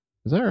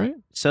 Is that right?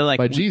 So like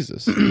by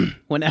Jesus.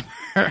 whenever.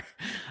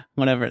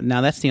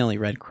 Now that's the only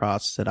Red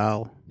Cross that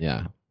I'll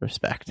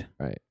respect.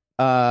 Right.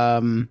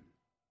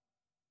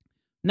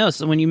 No,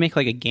 so when you make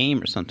like a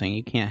game or something,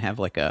 you can't have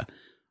like a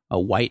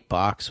white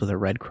box with a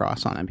Red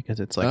Cross on it because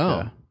it's like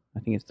I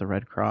think it's the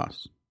Red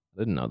Cross.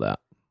 I didn't know that.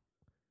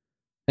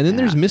 And then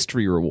there's Yeah.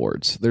 mystery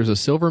rewards. There's a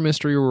silver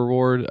mystery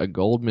reward, a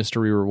gold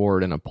mystery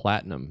reward, and a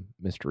platinum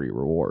mystery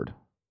reward.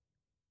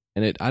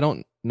 And I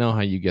don't know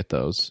how you get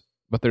those,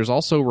 but there's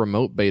also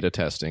remote beta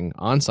testing,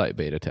 on-site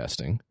beta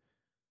testing.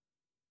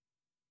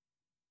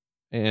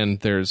 And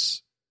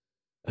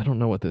I don't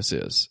know what this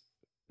is.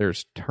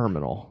 There's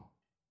terminal.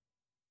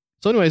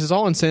 So anyways, it's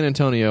all in San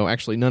Antonio.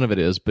 Actually, none of it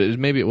is, but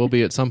maybe it will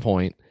be at some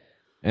point.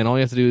 And all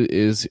you have to do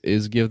is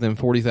give them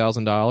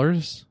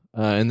 $40,000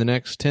 in the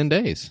next 10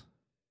 days.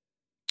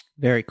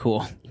 Very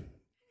cool.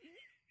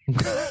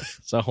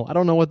 So I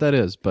don't know what that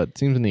is, but it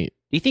seems neat.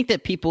 Do you think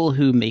that people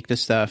who make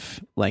this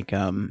stuff, like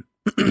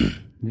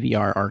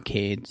VR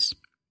arcades,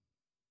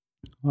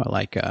 or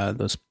like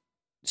those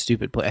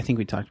stupid I think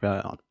we talked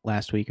about it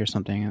last week or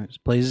something, there's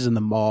places in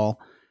the mall,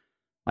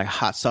 like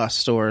hot sauce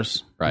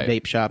stores, Right.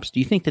 vape shops, do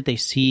you think that they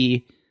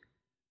see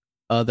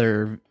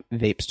other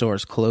vape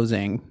stores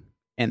closing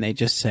and they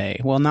just say,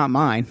 well, not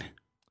mine,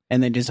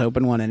 and they just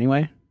open one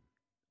anyway?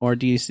 Or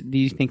do you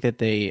think that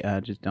they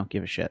just don't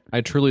give a shit?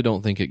 I truly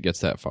don't think it gets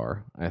that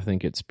far. I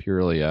think it's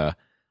purely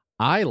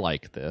I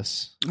like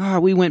this.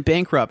 We went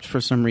bankrupt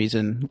for some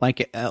reason.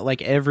 Like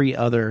every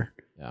other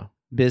Yeah.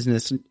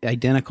 business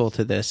identical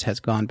to this has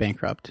gone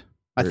bankrupt.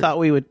 I Sure. thought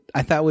we would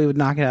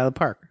knock it out of the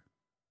park.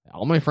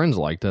 All my friends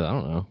liked it. I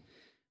don't know.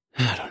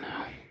 I don't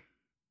know.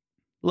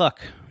 Look,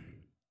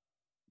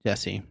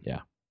 Jesse. Yeah.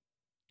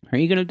 Are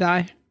you gonna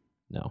die?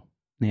 No.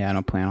 Yeah, I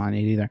don't plan on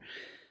it either.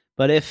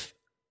 But if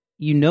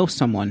you know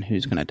someone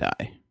who's gonna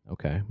die,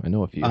 Okay. I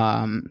know a few.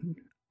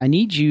 I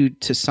need you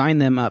to sign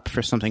them up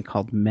for something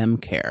called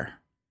MemCare.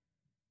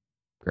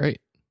 Great.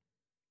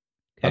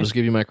 Okay. I'll just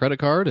give you my credit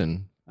card,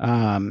 and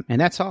And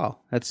that's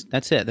all.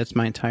 That's it. That's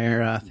my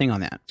entire thing on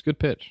that. it's a good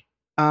pitch.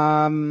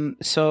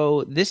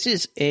 So this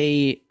is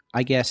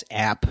I guess,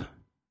 app,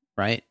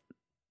 right?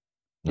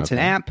 It's an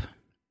Okay. app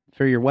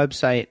for your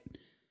website.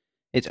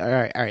 It's all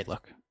right. All right,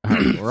 look. We're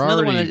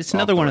It's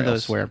another off one the of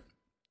those rails. where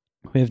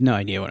we have no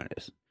idea what it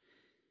is.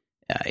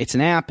 It's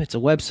an app. It's a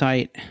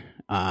website.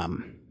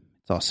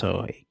 It's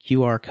also a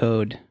QR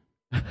code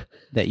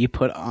that you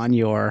put on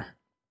your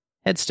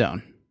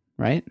headstone,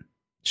 right?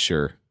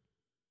 Sure.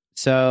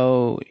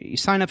 So you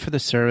sign up for the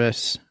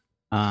service.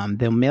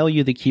 They'll mail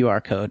you the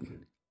QR code.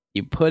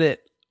 You put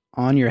it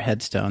on your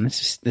headstone.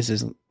 This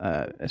is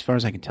as far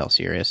as I can tell,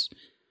 serious.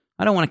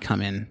 I don't want to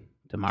come in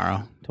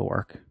tomorrow to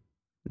work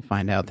and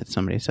find out that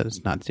somebody said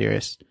it's not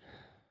serious.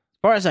 As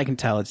far as I can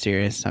tell, it's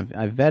serious. I've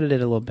vetted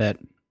it a little bit.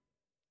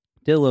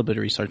 Did a little bit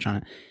of research on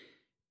it.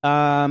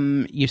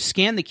 You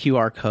scan the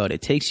QR code.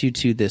 It takes you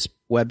to this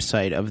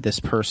website of this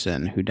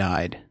person who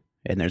died,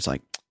 and there's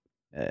like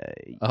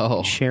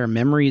Oh, share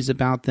memories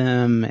about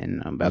them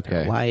and about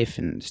their Okay. life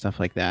and stuff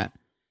like that.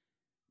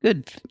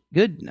 Good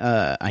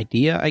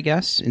idea, I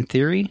guess, in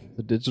theory.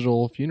 the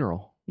digital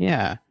funeral.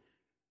 Yeah.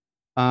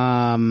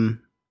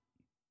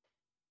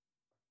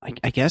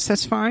 I guess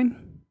that's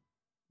fine,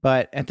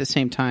 but at the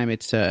same time,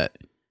 it's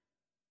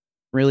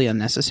really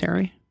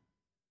unnecessary.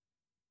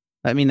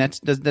 I mean, that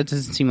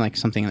doesn't seem like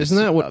something. Isn't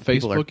that what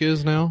people are Facebook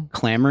is now?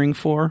 clamoring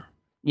for?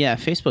 Yeah,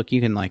 Facebook.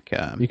 You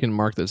can You can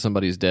mark that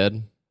somebody's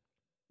dead.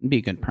 be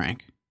a good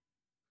prank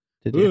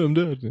to do. I'm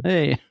dead.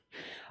 Hey,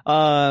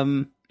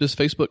 Does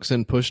Facebook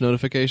send push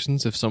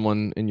notifications if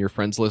someone in your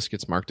friends list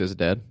gets marked as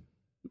dead?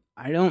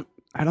 I don't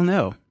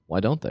know.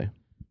 Why don't they?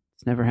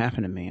 It's never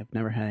happened to me. I've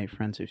never had any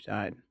friends who've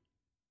died.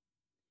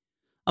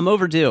 I'm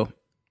overdue.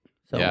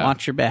 So Yeah.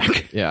 watch your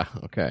back. Yeah.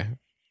 Okay.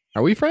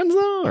 Are we friends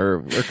though, or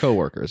we're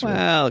coworkers?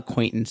 Well,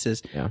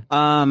 acquaintances. Yeah.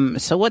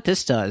 So what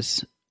this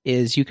does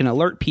is you can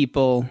alert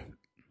people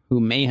who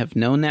may have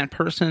known that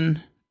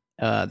person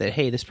that,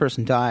 hey, this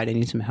person died. I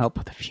need some help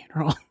with the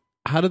funeral.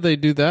 How do they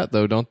do that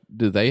though?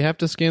 Do they have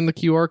to scan the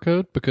QR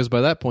code? Because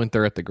by that point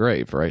they're at the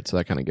grave, right? So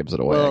that kind of gives it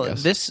away. I Well,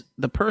 guess.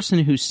 the person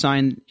who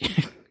signed,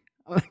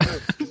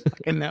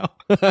 fucking no,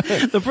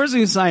 the person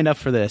who signed up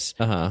for this,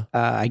 Uh-huh.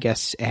 I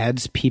guess,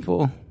 adds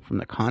people from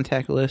the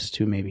contact list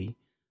who maybe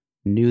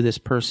knew this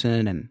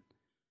person,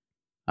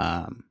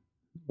 and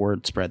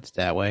word spreads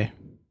that way.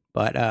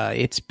 But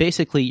it's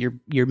basically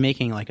you're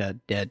making like a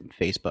dead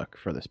Facebook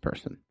for this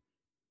person,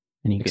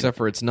 and you can, Except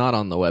for it's not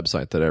on the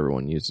website that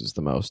everyone uses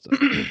the most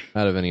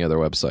out of any other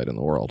website in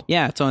the world.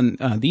 yeah, it's on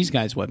these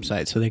guys'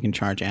 website, so they can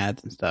charge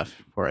ads and stuff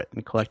for it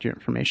and collect your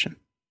information.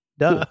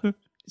 Duh.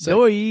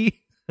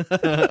 Zoe.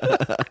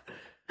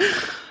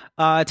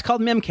 It's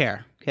called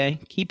MemCare. Okay,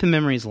 keep the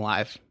memories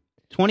alive.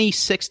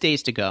 26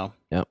 days to go.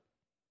 Yep.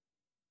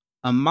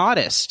 A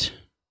modest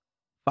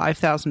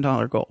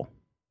 $5,000 goal,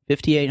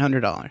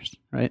 $5,800.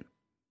 Right.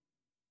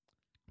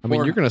 I mean,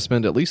 For- you're going to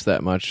spend at least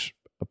that much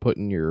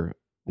putting your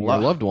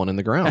loved one in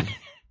the ground.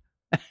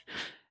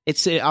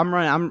 It's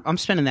I'm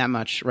spending that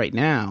much right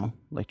now,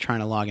 like trying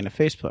to log into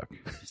Facebook.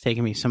 It's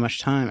taking me so much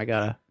time. I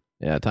gotta.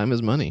 Yeah, time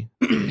is money.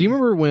 Do you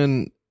remember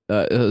when?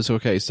 It's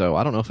okay. So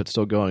I don't know if it's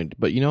still going,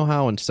 but you know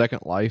how in Second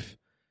Life,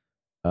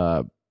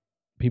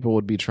 people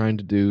would be trying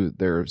to do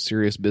their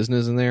serious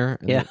business in there,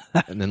 and Yeah.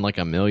 and then like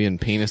a million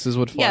penises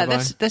would fly Yeah,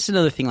 by. that's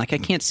another thing. Like, I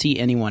can't see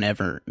anyone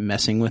ever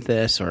messing with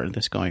this or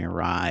this going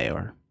awry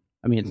or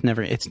I mean,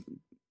 it's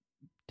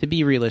to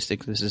be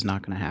realistic, this is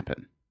not going to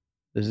happen.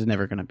 This is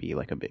never going to be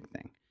like a big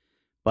thing.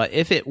 But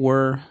if it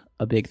were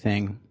a big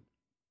thing,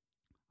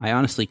 I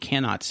honestly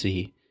cannot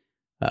see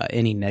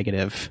any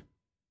negative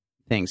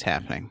things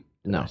happening.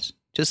 No.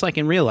 Just like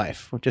in real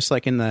life, just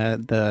like in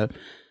the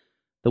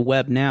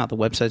web now, the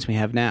websites we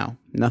have now,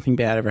 nothing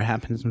bad ever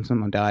happens when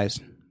someone dies.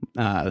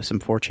 Some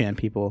 4chan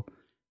people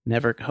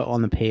never go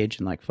on the page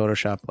and like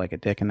Photoshop like a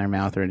dick in their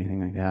mouth or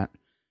anything like that.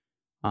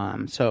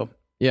 So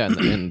Yeah,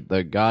 and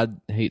the God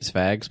hates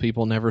fags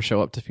people never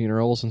show up to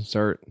funerals and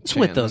start it's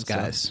with chanting those and stuff.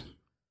 guys.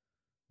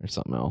 Or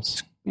something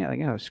else. Yeah, they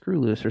got a screw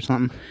loose or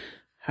something.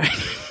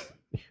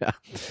 Yeah.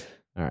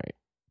 All right.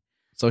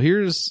 So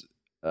here's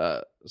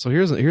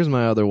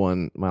my other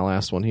one, my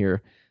last one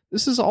here.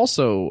 This is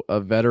also a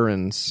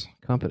veterans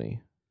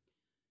company.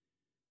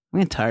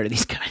 I'm getting tired of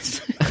these guys.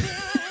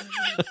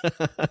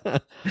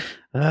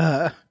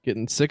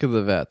 Getting sick of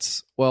the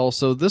vets. Well,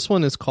 so this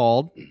one is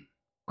called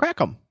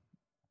Crack'em,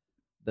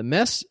 the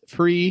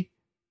mess-free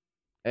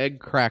egg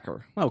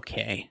cracker.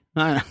 Okay.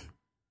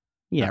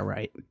 Yeah,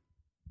 right.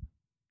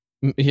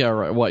 Yeah,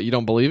 right. What, you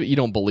don't believe it? You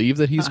don't believe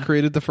that he's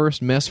created the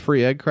first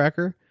mess-free egg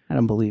cracker? I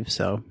don't believe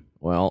so.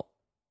 Well,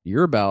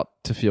 you're about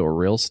to feel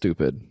real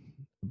stupid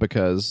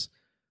because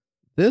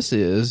this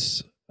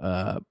is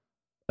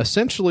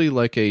essentially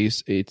like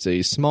it's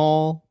a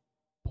small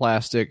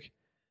plastic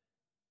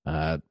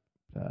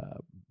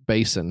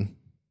basin,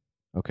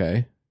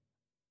 okay,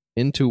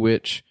 into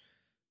which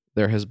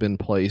there has been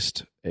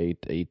placed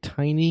a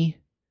tiny,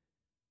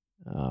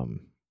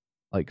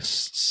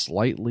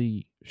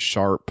 slightly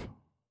sharp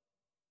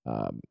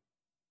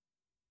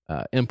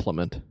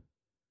implement.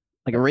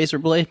 Like a razor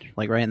blade,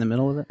 like right in the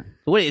middle of it.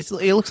 Wait,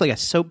 it looks like a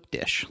soap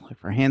dish, like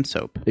for hand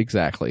soap.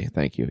 Exactly.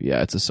 Thank you.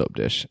 Yeah, it's a soap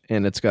dish,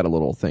 and it's got a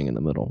little thing in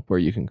the middle where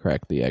you can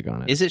crack the egg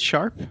on it. Is it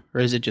sharp or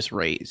is it just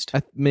raised?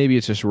 Maybe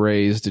it's just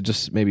raised. It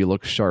just maybe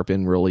looks sharp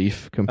in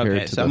relief compared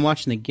Okay, to. so I'm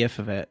watching the GIF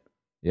of it.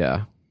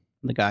 Yeah.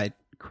 The guy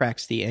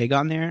cracks the egg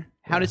on there.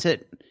 How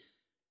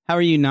are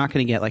you not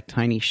going to get like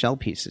tiny shell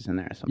pieces in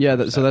there? Or something? Yeah.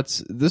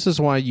 This is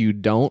why you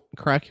don't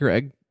crack your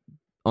egg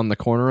on the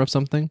corner of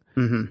something,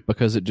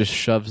 because it just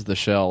shoves the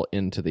shell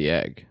into the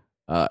egg.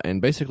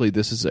 And basically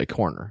this is a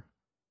corner.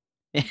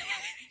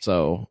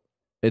 So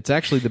it's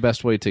actually the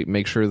best way to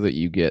make sure that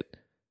you get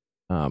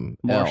more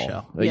L.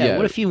 shell. Yeah,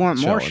 what if you want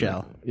more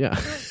shell? Yeah.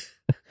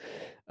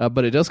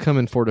 But it does come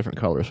in 4 different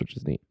colors, which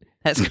is neat.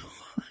 That's cool.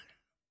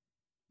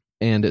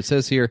 And it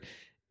says here,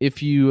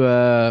 if you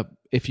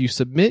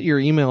submit your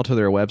email to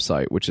their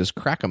website, which is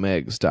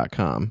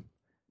crackameggs.com.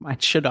 Mine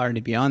should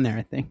already be on there,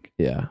 I think.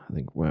 Yeah, I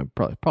think I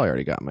probably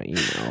already got my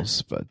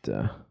emails, but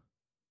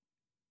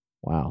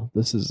wow,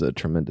 this is a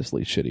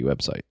tremendously shitty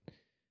website.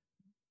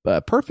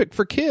 But perfect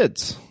for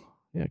kids.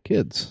 Yeah,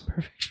 kids.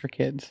 Perfect for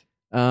kids.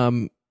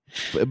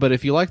 But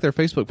if you like their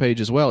Facebook page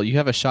as well, you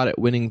have a shot at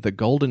winning the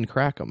Golden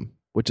Crack'em,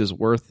 which is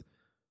worth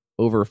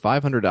over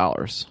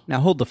 $500. Now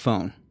hold the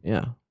phone.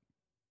 Yeah.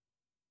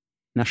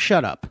 Now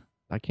shut up.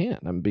 I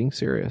can't. I'm being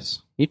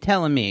serious. You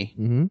telling me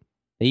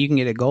that you can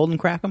get a golden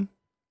crack'em?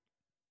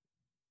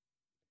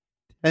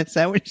 Is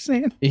that what you're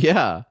saying?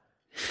 Yeah.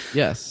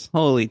 Yes.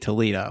 Holy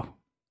Toledo.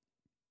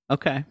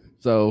 Okay.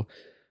 So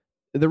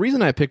the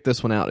reason I picked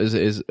this one out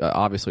is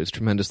obviously it's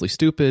tremendously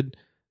stupid.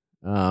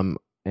 And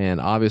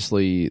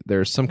obviously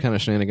there's some kind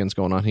of shenanigans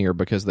going on here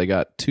because they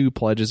got 2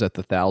 pledges at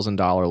the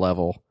 $1,000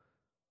 level,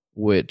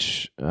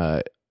 which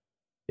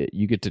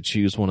you get to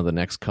choose one of the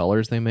next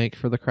colors they make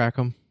for the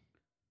Crack'em.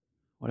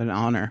 What an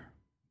honor.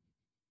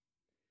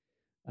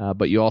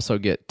 But you also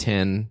get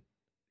 10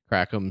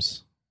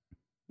 Crack'ems.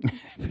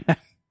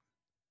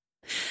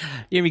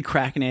 You'll be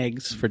cracking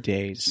eggs for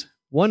days.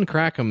 One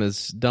Crack'em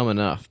is dumb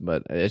enough,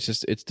 but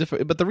it's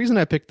different. But the reason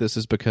I picked this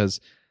is because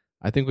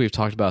I think we've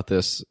talked about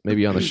this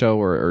maybe on the show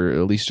or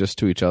at least just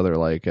to each other.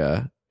 Like,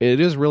 it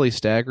is really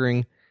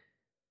staggering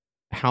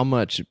how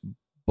much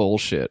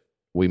bullshit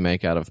we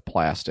make out of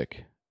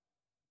plastic.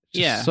 It's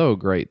just so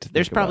great.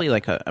 There's probably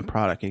like a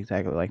product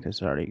exactly like this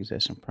that already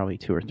exists, and probably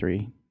 2 or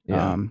 3.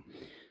 Yeah.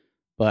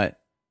 But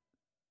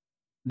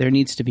there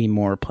needs to be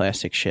more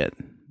plastic shit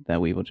that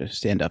we will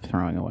just end up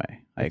throwing away.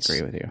 I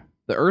agree with you.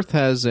 The Earth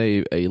has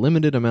a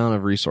limited amount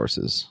of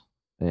resources,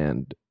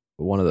 and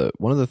one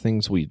of the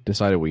things we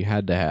decided we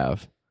had to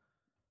have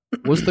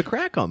was the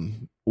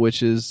Crack'em,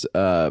 which is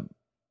it's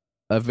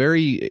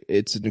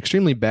an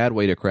extremely bad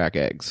way to crack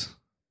eggs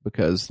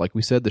because, like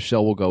we said, the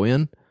shell will go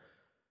in.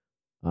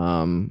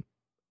 I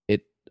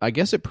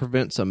guess it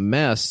prevents a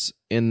mess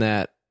in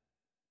that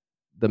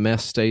the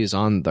mess stays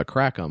on the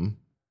Crack'em.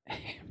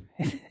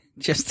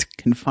 Just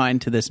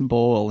confined to this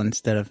bowl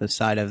instead of the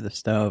side of the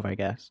stove, I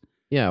guess.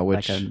 Yeah,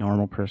 which like a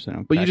normal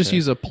person. But you just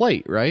use a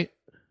plate, right?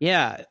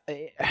 Yeah,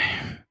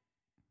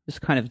 it's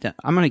kind of.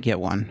 I'm gonna get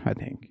one. I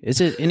think.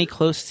 Is it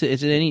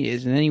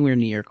anywhere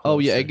near close? Oh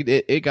yeah,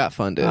 it got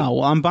funded. Oh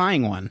well, I'm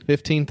buying one.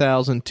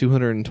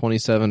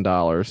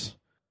 $15,227,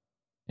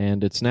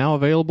 and it's now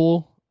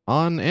available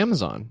on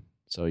Amazon.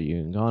 So you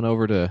can go on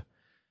over to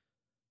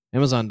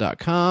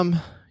Amazon.com.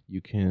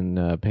 you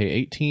can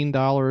pay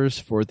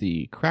 $18 for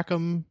the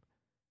Crackum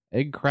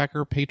Egg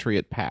Cracker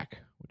Patriot Pack,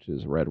 which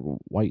is red,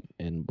 white,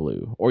 and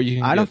blue. Or you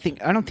can I don't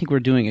think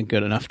we're doing a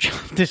good enough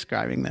job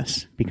describing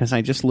this, because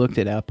I just looked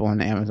it up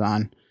on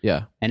Amazon.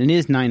 Yeah. And it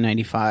is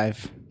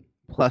 $9.95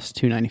 plus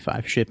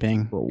 $2.95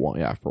 shipping. For one,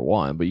 yeah, for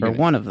one. But you for can,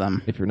 one of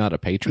them. if you're not a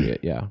Patriot,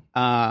 yeah.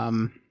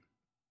 But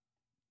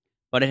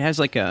it has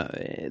like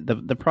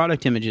the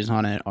product images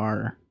on it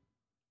are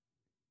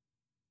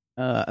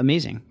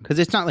amazing, because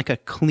it's not like a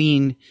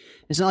clean.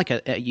 It's not like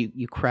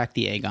you crack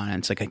the egg on it.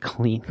 It's like a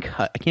clean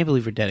cut. I can't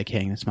believe we're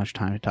dedicating this much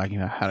time to talking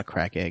about how to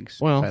crack eggs.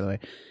 Well, by the way,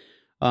 it's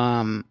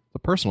a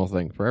personal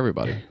thing for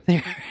everybody.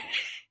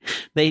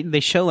 They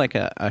show like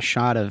a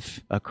shot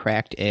of a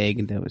cracked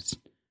egg that was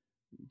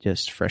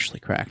just freshly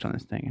cracked on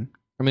this thing.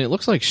 I mean, it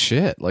looks like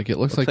shit. Like it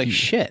looks like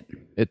shit.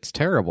 It's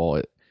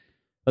terrible.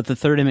 But the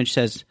third image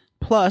says,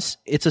 plus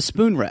it's a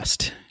spoon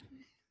rest.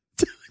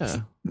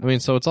 Yeah. I mean,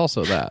 so it's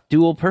also that.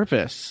 Dual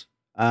purpose.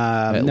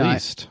 At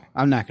least.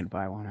 I'm not going to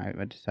buy one. I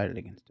decided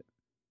against it.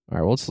 All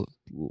right, well,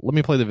 let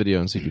me play the video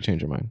and see if you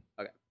change your mind.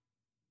 Okay.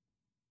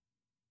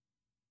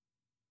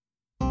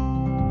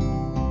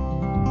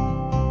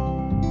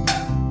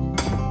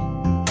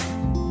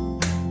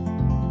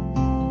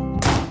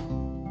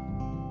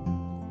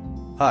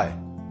 Hi,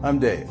 I'm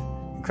Dave.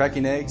 And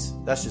cracking eggs,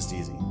 that's just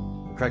easy.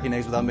 But cracking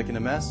eggs without making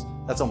a mess,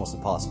 that's almost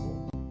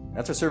impossible.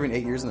 After serving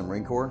 8 years in the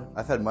Marine Corps,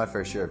 I've had my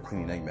fair share of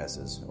cleaning egg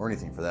messes, or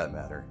anything for that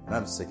matter, and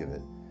I'm sick of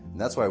it. And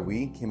that's why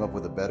we came up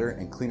with a better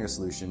and cleaner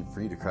solution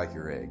for you to crack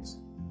your eggs.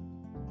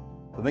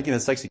 But making a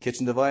sexy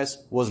kitchen device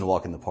wasn't a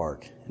walk in the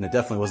park, and it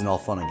definitely wasn't all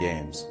fun and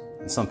games,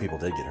 and some people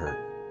did get hurt.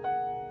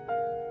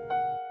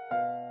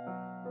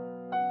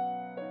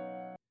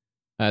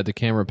 The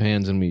camera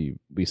pans and we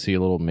see a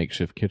little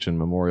makeshift kitchen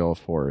memorial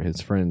for his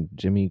friend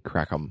Jimmy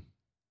Crackum.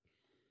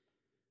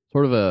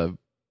 Sort of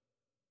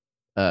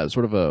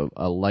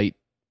a light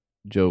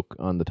joke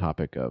on the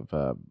topic of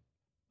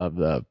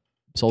the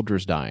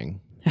soldiers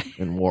dying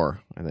in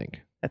war. I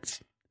think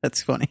that's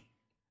funny.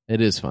 It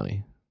is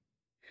funny.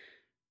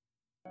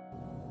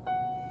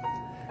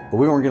 But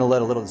we weren't going to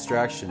let a little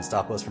distraction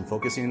stop us from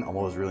focusing on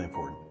what was really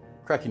important: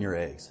 cracking your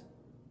eggs.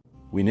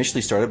 We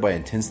initially started by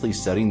intensely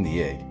studying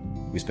the egg.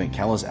 We spent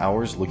countless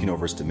hours looking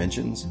over its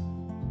dimensions,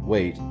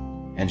 weight,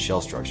 and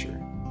shell structure.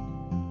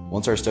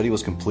 Once our study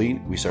was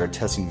complete, we started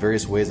testing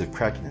various ways of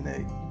cracking an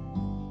egg.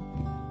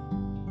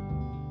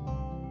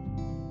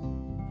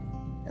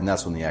 And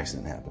that's when the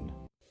accident happened.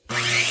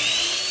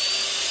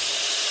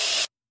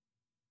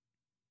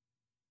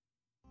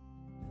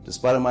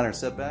 Despite a minor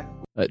setback,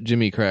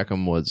 Jimmy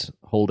Crackum was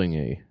holding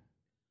a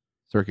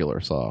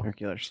circular saw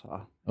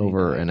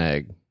over an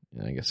egg.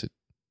 And I guess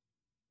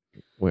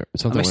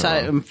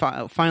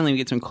finally we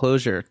get some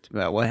closure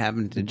about what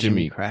happened to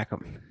Jimmy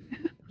Crackum.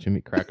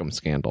 Jimmy Crackum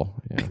scandal.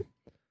 Yeah.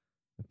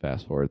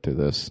 Fast forward through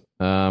this.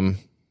 Let's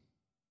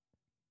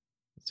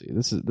see.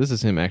 This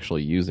is him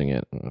actually using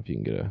it. I don't know if you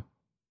can get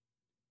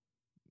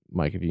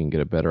Mike, if you can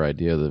get a better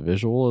idea of the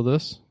visual of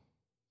this.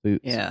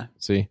 Yeah.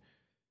 See?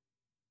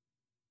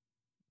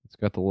 It's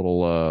got the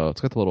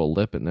little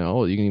lip in there.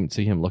 Oh, you can even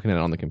see him looking at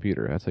it on the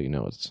computer. That's how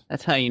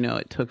you know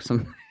it took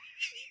some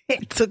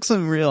it took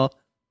some real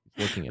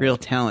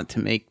talent to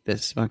make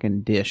this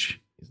fucking dish.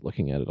 He's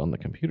looking at it on the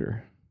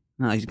computer.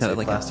 No, he's got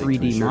like a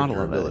 3D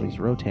model of it. He's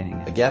rotating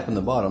it. A gap in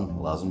the bottom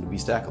allows them to be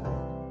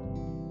stackable.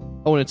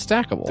 Oh, and it's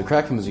stackable. The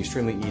Crackum is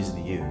extremely easy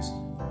to use.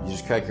 You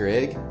just crack your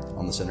egg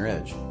on the center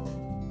edge.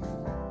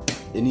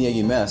 Any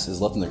eggy mess is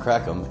left in the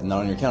Crackum and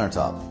not on your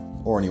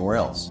countertop or anywhere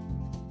else.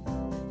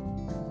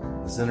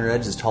 The center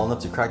edge is tall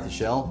enough to crack the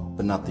shell,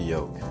 but not the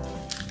yolk.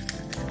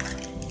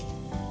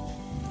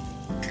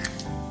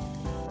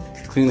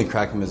 Cleaning the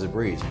Crackum is a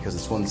breeze because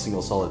it's one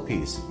single solid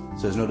piece,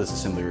 so there's no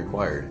disassembly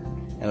required.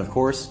 And of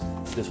course,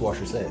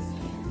 dishwasher safe.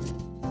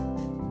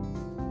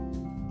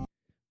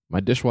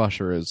 My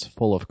dishwasher is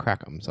full of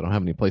Crackums. I don't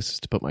have any places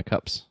to put my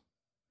cups.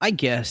 I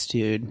guess,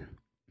 dude.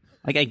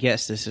 I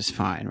guess this is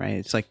fine, right?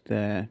 It's like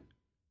the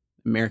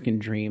American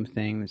dream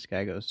thing. This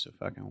guy goes to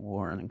fucking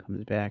war and then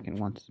comes back and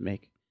wants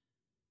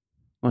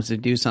to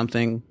do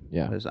something.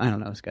 Yeah. I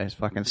don't know this guy's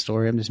fucking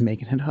story. I'm just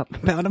making it up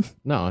about him.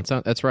 No, it's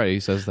not. That's right. He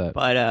says that.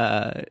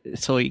 But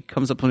so he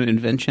comes up with an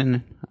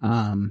invention.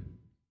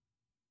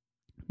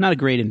 Not a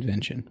great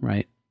invention,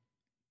 right?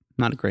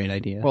 Not a great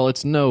idea. Well,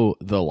 it's the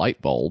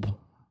light bulb.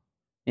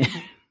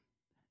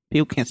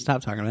 People can't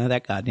stop talking about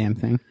that goddamn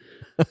thing.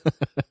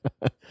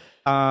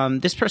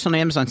 This person on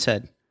Amazon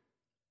said,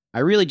 I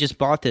really just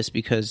bought this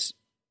because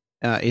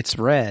it's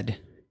red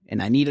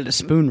and I needed a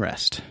spoon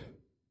rest.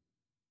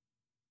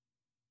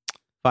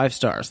 5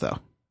 stars, though.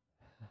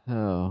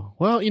 Oh,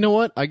 well, you know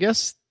what? I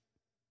guess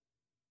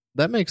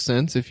that makes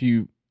sense. If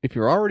you're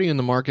already in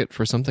the market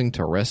for something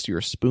to rest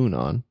your spoon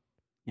on.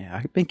 Yeah,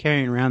 I've been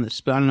carrying around this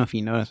spoon. I don't know if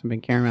you noticed. I've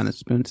been carrying around this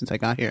spoon since I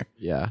got here.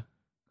 Yeah.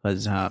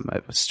 Because I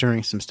was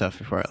stirring some stuff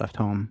before I left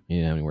home. You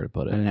didn't have anywhere to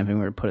put it. I didn't have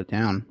anywhere to put it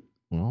down.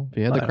 Well, if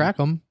you had to crack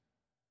them.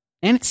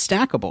 And it's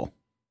stackable.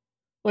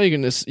 Well,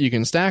 you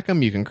can stack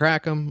them, you can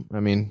crack them. I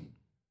mean,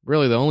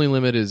 Really, the only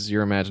limit is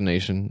your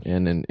imagination,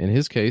 and in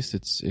his case,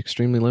 it's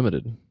extremely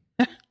limited.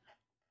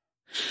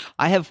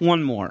 I have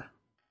one more.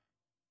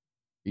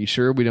 You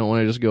sure we don't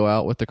want to just go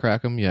out with the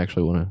Crackem? You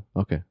actually want to?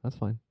 Okay, that's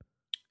fine.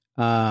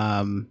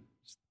 I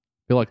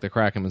feel like the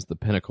Crackem is the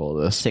pinnacle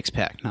of this.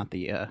 6-pack, not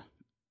the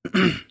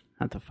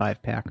not the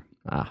 5-pack.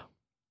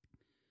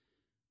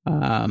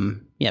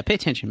 Yeah, pay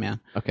attention, man.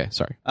 Okay,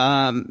 sorry.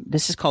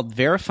 This is called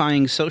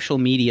Verifying Social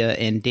Media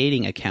and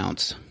Dating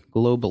Accounts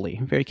Globally.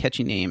 Very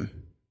catchy name.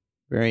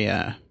 Very,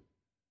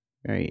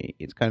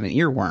 it's kind of an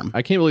earworm.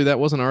 I can't believe that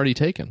wasn't already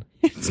taken.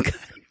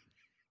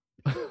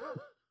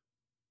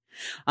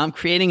 I'm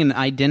creating an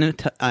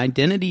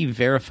identity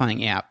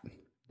verifying app,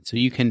 so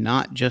you can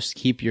not just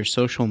keep your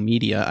social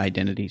media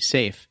identity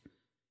safe,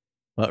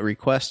 but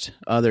request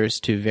others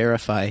to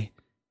verify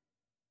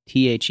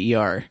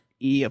THERE''S.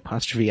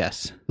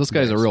 This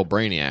guy's a real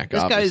brainiac.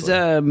 This obviously.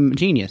 guy's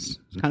genius.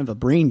 He's kind of a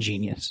brain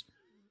genius.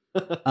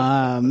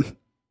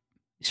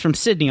 He's from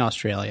Sydney,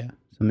 Australia.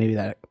 So maybe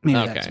that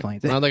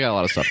explains it. Well, they got a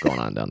lot of stuff going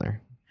on down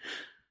there.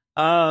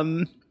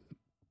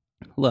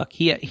 Look,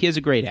 he has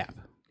a great app.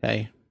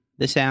 Okay,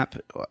 this app,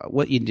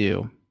 what you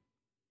do.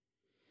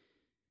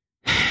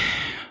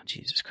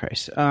 Jesus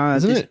Christ!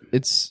 Isn't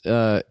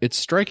it? It's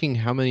striking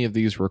how many of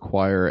these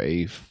require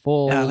a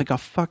full, like a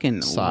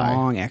fucking sigh.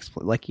 long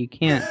explanation. Like you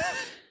can't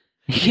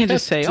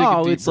just say, Take a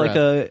 "Oh, deep it's breath.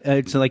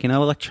 it's like an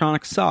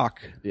electronic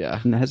sock." Yeah.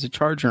 And it has a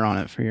charger on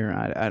it for your.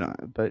 I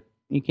don't. But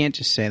you can't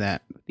just say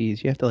that with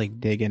these. You have to like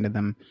dig into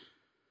them.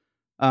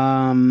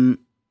 The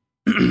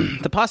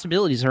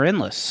possibilities are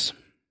endless.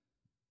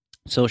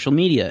 Social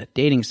media,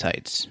 dating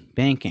sites,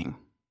 banking,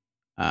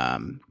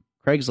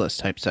 Craigslist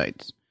type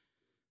sites.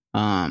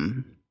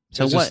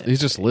 So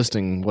he's just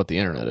listing what the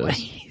internet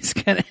is.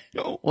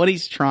 What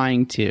he's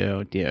trying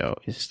to do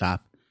is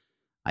stop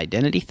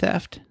identity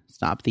theft,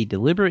 stop the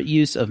deliberate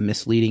use of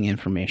misleading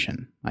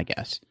information, I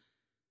guess.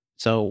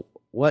 So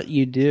what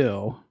you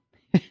do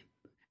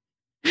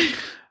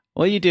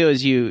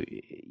is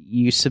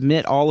you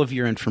submit all of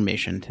your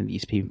information to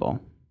these people.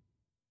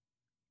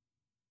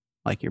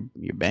 Like your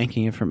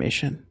banking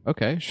information.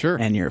 Okay, sure.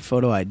 And your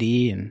photo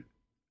ID and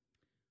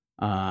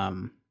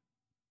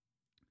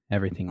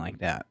everything like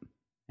that.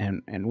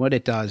 And what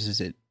it does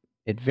is it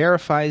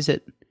verifies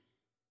it,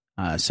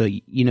 so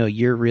you know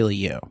you're really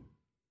you.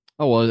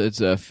 Oh, well,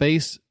 it's a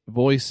face,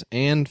 voice,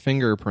 and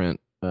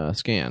fingerprint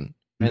scan,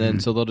 and then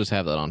so they'll just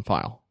have that on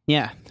file.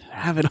 Yeah,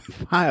 have it on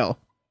file,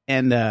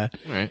 and All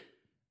right.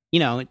 you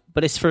know,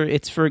 but it's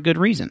for a good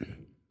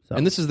reason. So.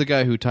 And this is the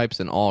guy who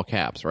types in all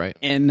caps, right?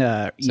 And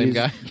Same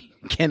guy?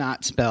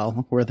 cannot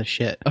spell worth a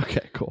shit.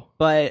 Okay, cool.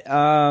 But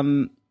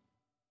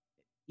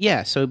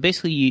yeah, so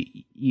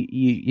basically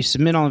you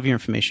submit all of your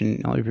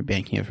information, all of your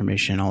banking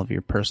information, all of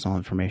your personal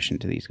information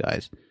to these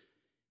guys,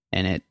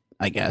 and it,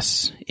 I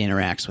guess,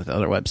 interacts with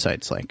other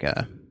websites like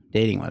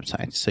dating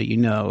websites, so you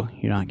know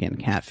you're not getting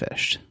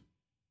catfished.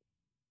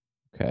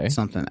 Okay. It's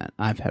something that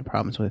I've had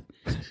problems with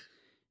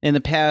in the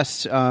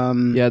past. Yeah,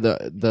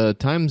 the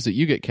times that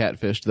you get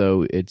catfished,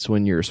 though, it's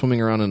when you're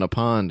swimming around in a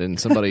pond and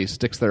somebody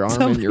sticks their arm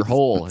in your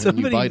hole and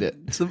you bite it.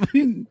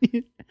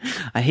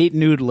 I hate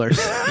noodlers.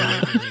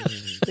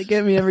 They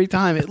get me every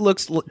time. It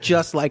looks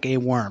just like a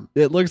worm.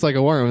 It looks like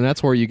a worm, and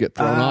that's where you get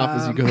thrown off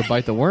as you go to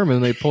bite the worm,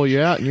 and they pull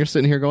you out, and you're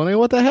sitting here going, hey,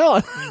 what the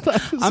hell?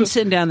 I'm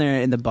sitting down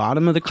there in the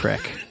bottom of the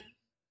creek.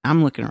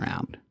 I'm looking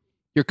around.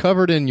 You're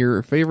covered in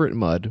your favorite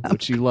mud,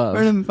 which you love.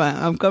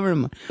 I'm covered in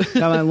mud.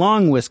 Got my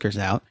long whiskers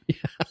out.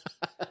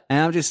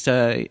 And I'm just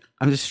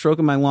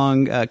stroking my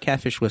long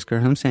catfish whisker,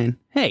 and I'm saying,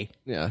 hey,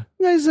 Yeah.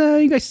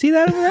 you guys see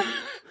that over there?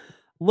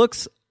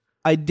 Looks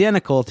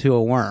identical to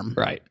a worm.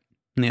 Right.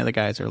 And the other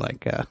guys are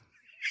like...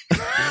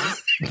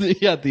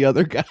 Yeah, the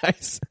other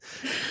guys.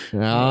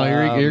 Oh,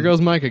 here goes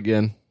Mike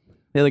again.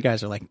 The other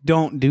guys are like,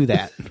 don't do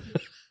that.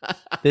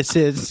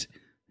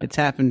 It's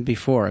happened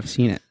before. I've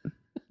seen it.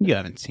 You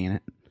haven't seen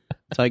it.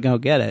 So I go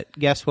get it.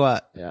 Guess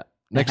what? Yeah.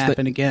 It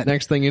happened again.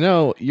 Next thing you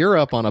know, you're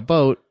up on a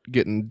boat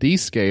getting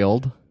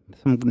descaled.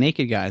 Some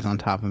naked guys on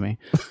top of me.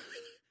 Did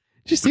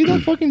you see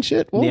that fucking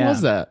shit? What Yeah.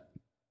 was that?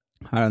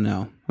 I don't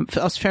know.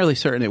 I was fairly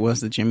certain it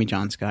was the Jimmy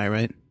John's guy,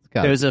 right?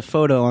 Got There was a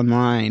photo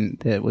online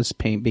that was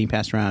being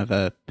passed around of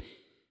a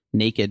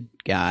naked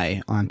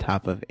guy on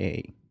top of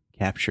a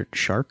captured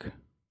shark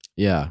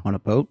Yeah. on a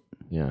boat.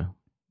 Yeah.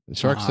 The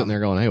shark's sitting there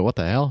going, hey, what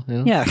the hell? You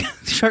know? Yeah,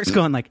 the shark's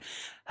going like,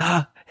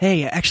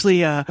 hey,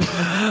 actually,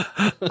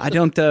 I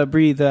don't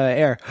breathe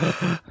air.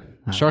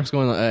 The shark's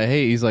going,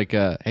 hey, he's like,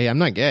 hey, I'm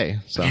not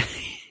gay. So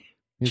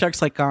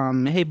Shark's like,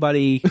 hey,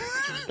 buddy,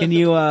 can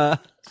you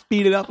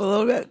speed it up a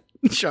little bit?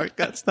 Shark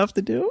got stuff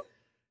to do.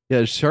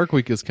 yeah, Shark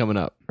Week is coming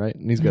up, right?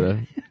 And he's got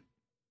to,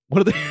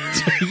 what are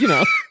they, you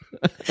know?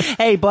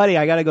 Hey, buddy,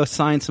 I got to go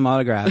sign some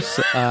autographs.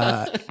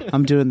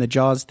 I'm doing the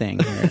Jaws thing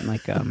here in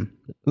like an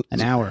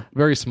hour.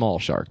 Very small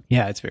shark.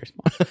 Yeah, it's very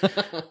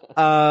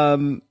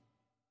small.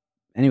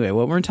 Anyway,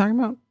 what were we talking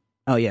about?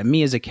 Oh yeah,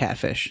 me as a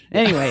catfish.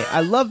 Anyway,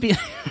 I love being.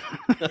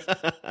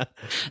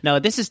 No,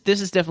 this is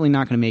definitely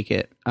not going to make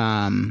it.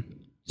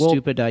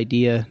 stupid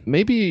idea.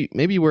 Maybe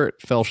where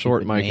it fell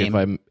short, Stupid Mike,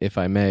 name. if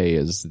I may,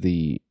 is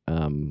the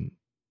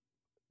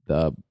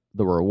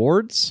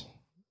rewards.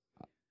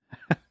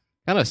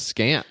 Kind of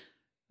scant.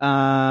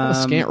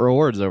 Scant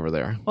rewards over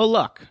there. Oh,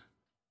 look.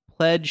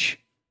 Pledge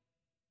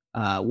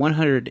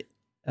 100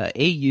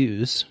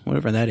 AUs,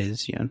 whatever that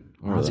is, Aussie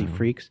Right.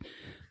 freaks.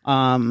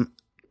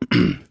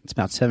 It's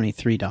about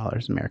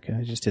 $73 America.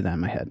 I just did that in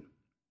my head.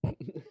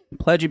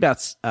 Pledge about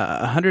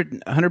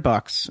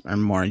 $100 or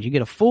more, and you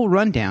get a full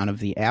rundown of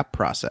the app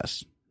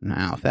process.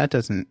 Now, if that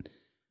doesn't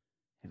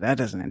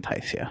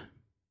entice you,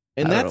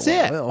 And I don't that's know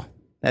what it. will.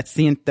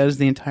 That was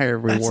the entire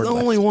reward. That's the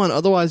list. only one.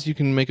 Otherwise, you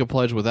can make a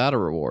pledge without a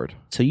reward.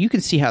 So you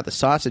can see how the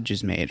sausage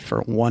is made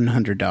for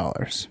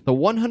 $100. The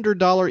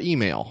 $100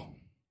 email.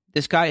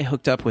 This guy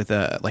hooked up with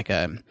a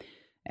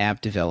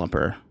app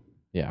developer,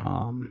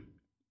 Yeah.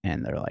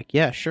 and they're like,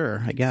 "Yeah,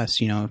 sure, I guess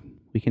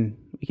we can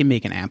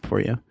make an app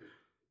for you."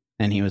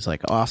 And he was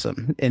like,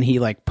 "Awesome!" And he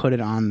like put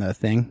it on the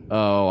thing.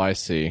 Oh, I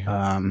see.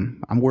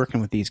 I'm working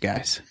with these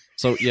guys.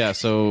 So yeah,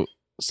 so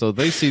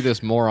they see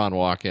this moron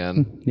walk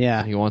in. Yeah,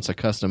 And he wants a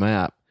custom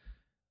app,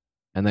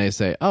 and they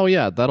say, "Oh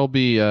yeah, that'll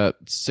be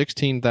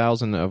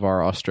 16,000 of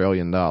our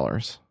Australian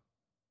dollars."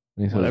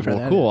 And he says, Whatever "Well,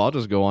 that cool. is. I'll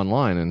just go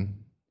online and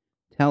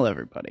tell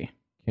everybody.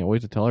 can't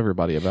wait to tell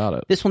everybody about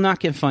it." This will not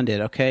get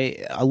funded.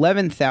 Okay,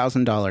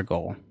 $11,000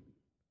 goal,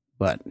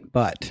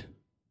 but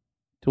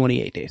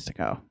 28 days to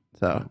go.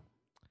 So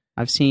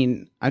I've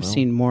seen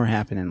more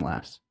happen in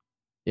less.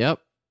 Yep.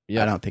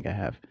 I don't think I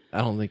have. I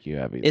don't think you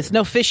have either. It's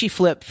no fishy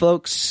flip,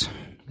 folks.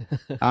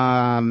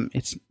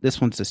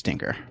 This one's a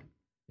stinker.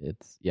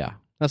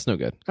 That's no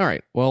good. All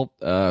right. Well,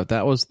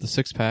 that was the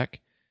 6-pack,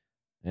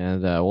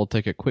 and we'll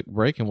take a quick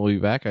break, and we'll be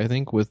back, I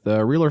think, with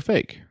Real or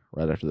Fake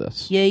right after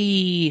this.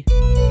 Yay!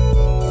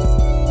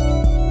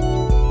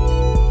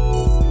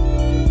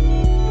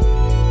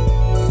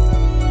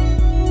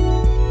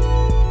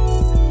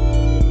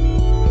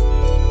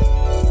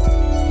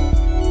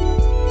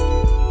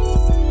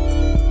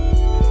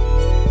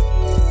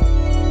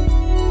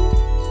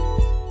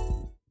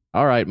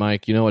 All right,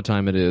 Mike. You know what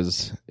time it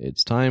is.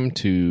 It's time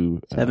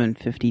to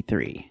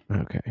 7:53.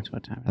 Okay. That's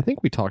what time. I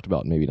think we talked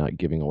about maybe not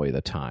giving away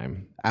the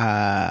time,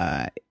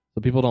 Uh,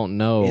 so people don't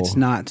know. it's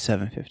not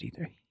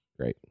 7:53.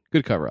 Great.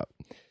 Good cover up.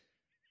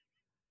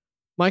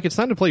 Mike, it's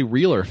time to play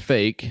Real or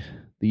Fake,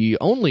 the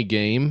only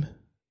game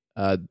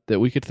that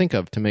we could think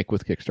of to make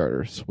with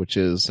Kickstarters, which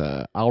is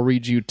I'll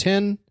read you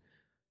 10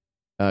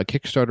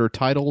 Kickstarter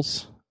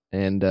titles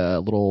and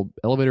little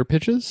elevator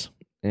pitches,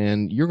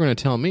 and you're going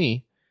to tell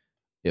me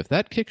if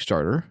that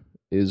Kickstarter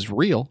is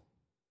real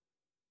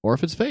or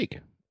if it's fake.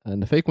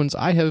 And the fake ones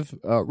I have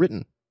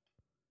written,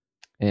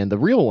 and the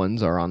real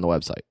ones are on the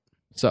website.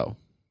 So,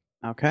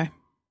 Okay,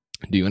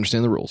 do you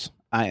understand the rules?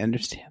 I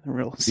understand the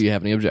rules. Do you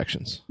have any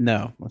objections?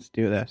 No, let's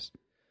do this.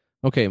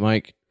 Okay,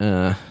 Mike.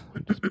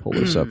 Just pull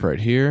this up right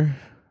here.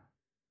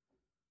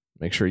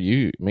 Make sure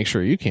you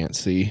can't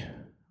see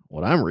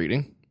what I'm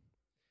reading.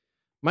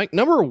 Mike,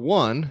 number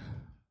 1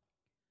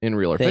 in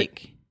Real or Fake.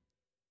 Fake.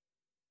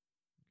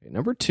 Okay,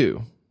 number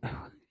 2.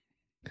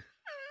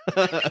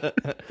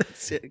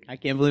 That's it. I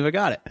can't believe I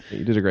got it.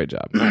 You did a great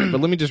job. All right,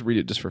 but let me just read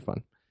it just for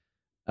fun.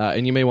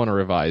 And you may want to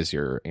revise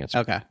your answer.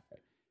 Okay.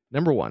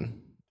 Number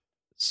 1.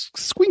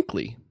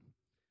 Squinkly.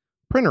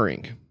 Printer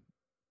ink.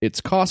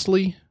 It's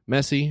costly,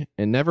 messy,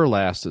 and never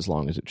lasts as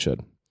long as it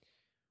should.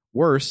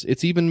 Worse,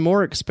 it's even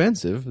more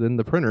expensive than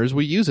the printers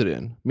we use it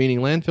in, meaning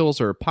landfills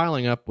are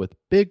piling up with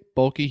big,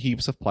 bulky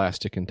heaps of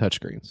plastic and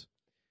touchscreens.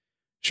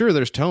 Sure,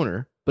 there's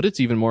toner, but it's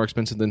even more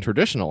expensive than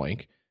traditional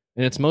ink,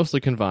 and it's mostly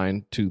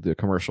confined to the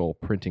commercial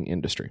printing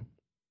industry.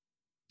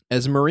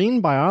 As marine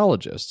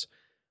biologists,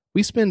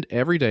 we spend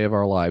every day of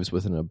our lives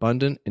with an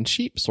abundant and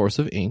cheap source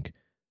of ink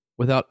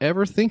without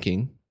ever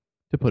thinking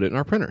to put it in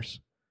our printers.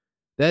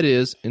 That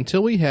is,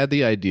 until we had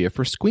the idea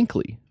for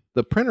Squinkly,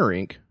 the printer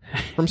ink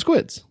from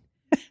squids.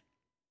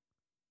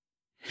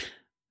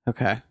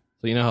 Okay.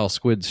 So you know how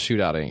squids shoot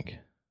out ink?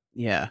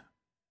 Yeah.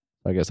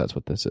 I guess that's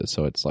what this is.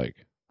 So it's like,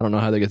 I don't know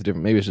how they get the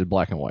different. Maybe it's just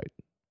black and white.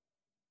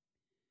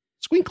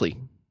 Squinkly,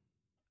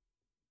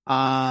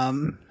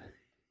 the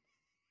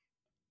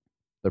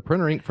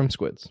printer ink from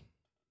squids.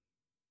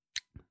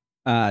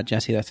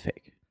 Jesse, that's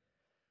fake.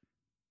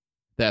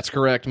 That's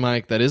correct,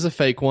 Mike. That is a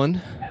fake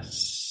one.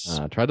 Yes.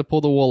 Tried to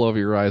pull the wool over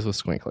your eyes with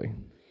Squinkly.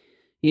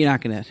 You're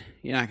not gonna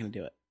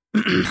do it.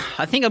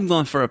 I think I'm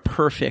going for a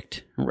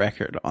perfect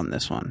record on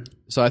this one.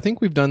 So I think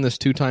we've done this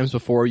 2 times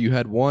before. You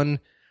had one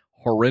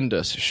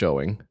horrendous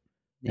showing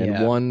and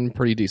Yeah. one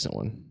pretty decent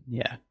one.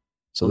 Yeah.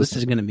 So So this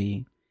is going to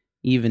be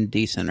even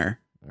decenter.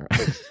 all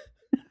right.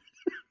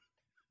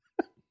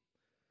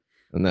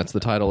 And that's the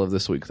title of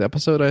this week's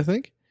episode, I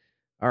think.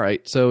 All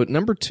right. So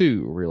number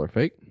 2, real or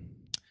fake?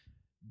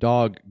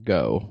 Dog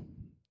go.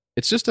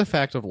 It's just a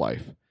fact of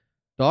life.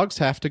 Dogs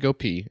have to go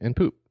pee and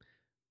poop.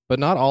 But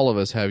not all of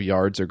us have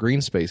yards or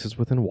green spaces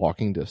within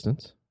walking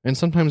distance, and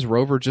sometimes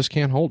Rover just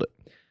can't hold it.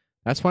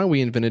 That's why we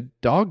invented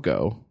Dog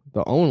Go,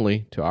 the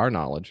only, to our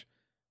knowledge,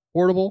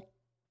 portable,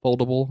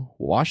 foldable,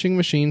 washing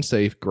machine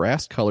safe,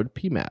 grass-colored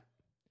pee mat.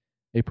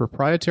 A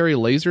proprietary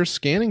laser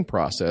scanning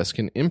process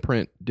can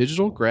imprint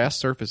digital grass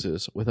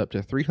surfaces with up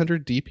to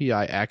 300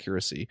 DPI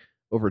accuracy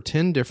over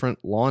 10 different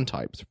lawn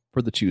types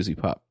for the choosy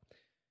pup.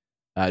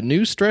 A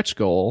new stretch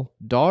goal,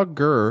 Dog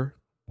Gur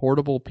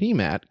portable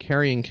PMAT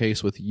carrying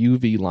case with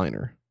UV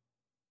liner.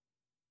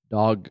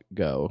 Dog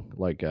Go,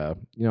 like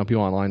people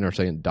online are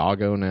saying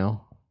doggo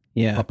now.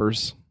 Yeah.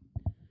 Puppers.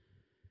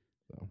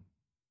 So,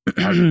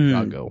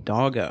 doggo.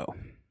 Doggo.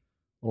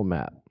 Little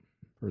mat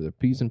for the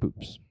peas and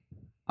poops.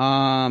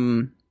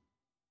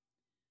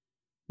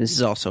 This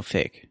is also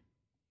fake.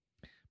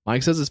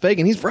 Mike says it's fake,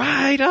 and he's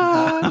right.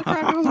 Oh, the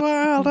crowd goes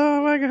wild.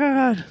 Oh my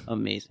god,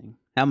 Amazing.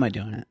 How am I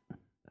doing it?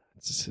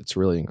 it's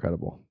really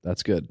incredible.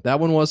 That's good. That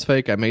one was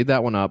fake. I made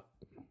that one up.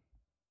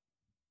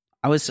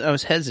 I was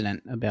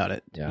hesitant about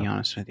it, to Yeah. be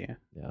honest with you.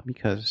 Yeah.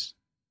 Because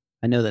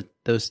I know that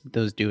those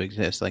do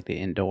exist, like the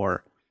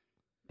indoor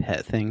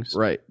pet things.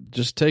 Right.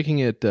 Just taking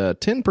it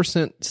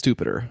 10%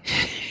 stupider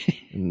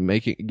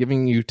and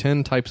giving you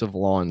 10 types of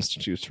lawns to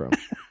choose from.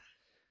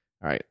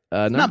 All right.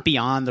 It's not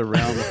beyond the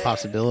realm of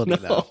possibility,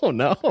 though.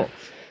 No.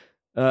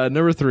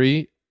 Number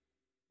 3.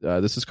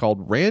 This is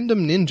called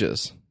Random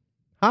Ninjas.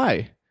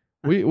 Hi.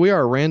 We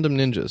are Random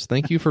Ninjas.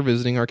 Thank you for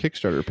visiting our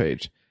Kickstarter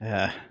page.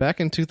 Back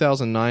in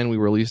 2009, we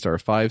released our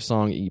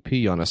 5-song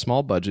EP on a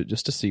small budget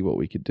just to see what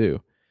we could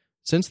do.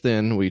 Since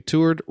then, we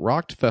toured,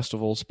 rocked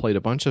festivals, played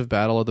a bunch of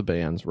Battle of the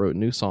Bands, wrote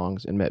new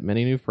songs, and met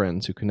many new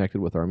friends who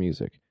connected with our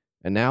music.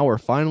 And now we're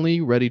finally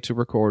ready to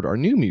record our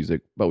new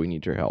music, but we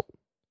need your help.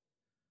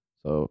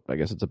 So I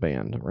guess it's a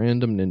band.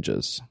 Random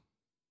Ninjas.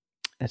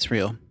 That's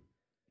real.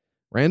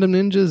 Random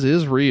Ninjas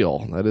is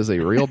real. That is a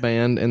real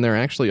band, and there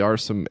actually are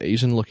some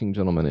Asian-looking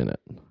gentlemen in it.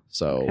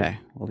 So Okay.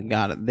 Well,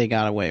 they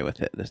got away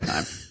with it this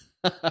time.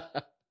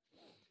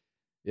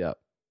 Yep.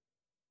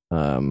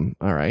 All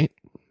right.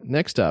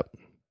 Next up,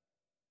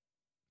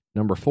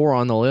 number 4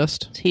 on the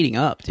list. It's heating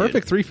up, dude.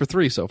 Perfect 3 for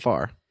 3 so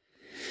far.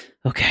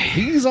 Okay.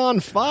 He's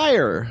on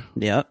fire.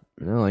 Yep.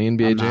 You know, like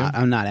NBA Jam.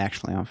 I'm not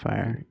actually on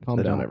fire. Calm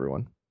So down, don't-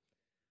 everyone.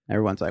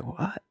 Everyone's like,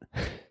 what?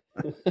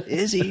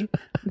 Is he?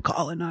 I'm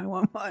calling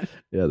 911.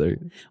 Yeah, there.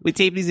 We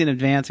tape these in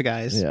advance,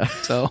 guys. Yeah.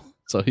 So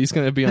He's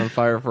going to be on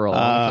fire for a long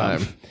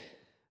time.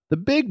 The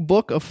Big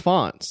Book of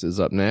Fonts is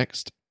up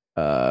next.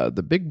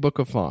 The Big Book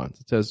of Fonts.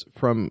 It says,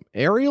 from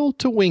Arial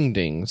to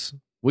Wingdings,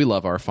 we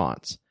love our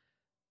fonts.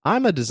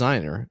 I'm a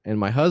designer, and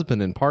my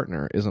husband and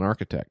partner is an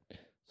architect.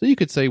 So you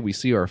could say we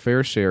see our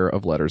fair share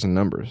of letters and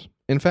numbers.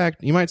 In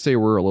fact, you might say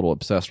we're a little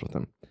obsessed with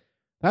them.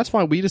 That's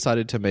why we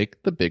decided to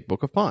make the Big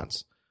Book of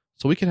Fonts,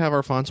 so we can have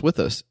our fonts with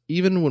us,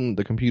 even when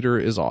the computer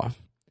is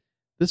off.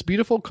 This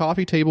beautiful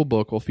coffee table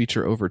book will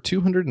feature over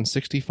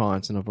 260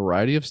 fonts in a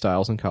variety of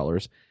styles and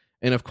colors,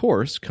 and of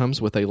course,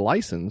 comes with a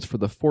license for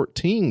the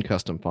 14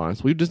 custom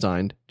fonts we've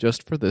designed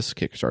just for this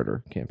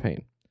Kickstarter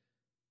campaign.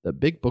 The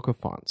Big Book of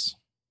Fonts.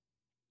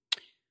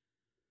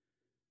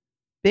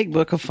 Big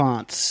Book of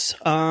Fonts.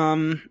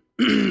 You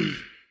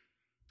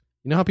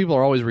know how people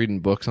are always reading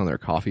books on their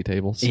coffee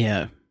tables?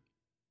 Yeah.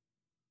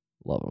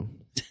 Love them.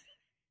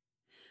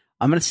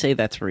 I'm going to say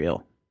that's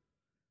real.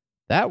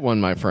 That one,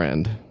 my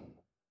friend,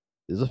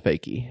 is a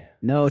fakie.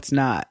 No, it's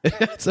not.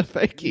 It's a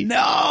fakie.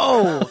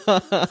 No!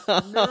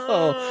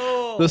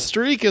 No! The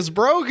streak is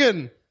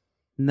broken.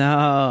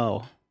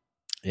 No.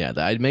 Yeah,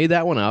 I made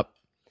that one up.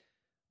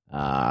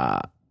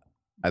 I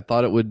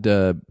thought it would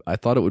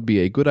be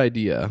a good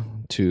idea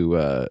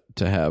to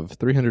have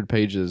 300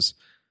 pages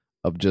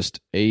of just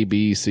A,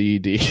 B, C,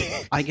 D.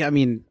 I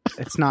mean,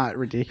 it's not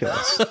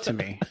ridiculous to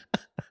me.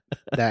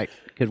 That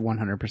could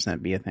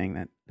 100% be a thing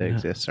that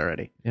exists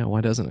already. Yeah,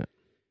 why doesn't it?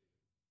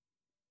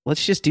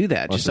 Let's just do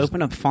that. Let's Just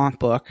open up Font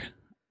Book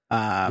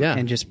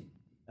and just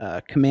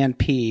Command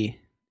P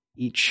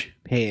each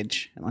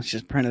page, and let's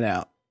just print it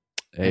out.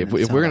 Hey, And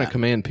if sell we're going to that.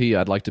 Command P,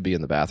 I'd like to be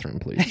in the bathroom,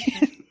 please.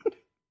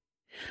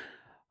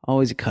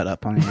 Always a cut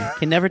up on me.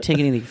 Can never take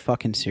anything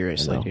fucking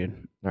seriously, I know.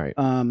 dude. All right.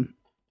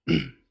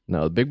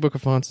 No, the Big Book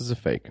of Fonts is a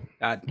fake.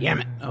 God damn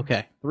it.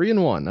 Okay. 3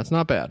 and 1. That's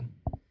not bad.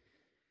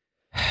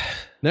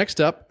 Next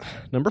up,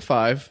 number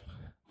 5,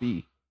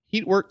 the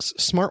HeatWorks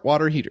Smart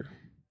Water Heater.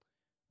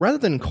 Rather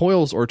than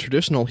coils or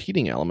traditional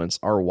heating elements,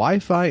 our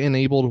Wi-Fi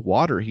enabled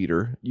water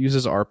heater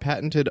uses our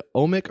patented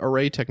ohmic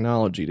array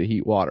technology to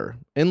heat water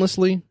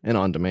endlessly and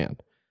on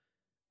demand.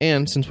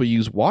 And since we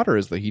use water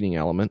as the heating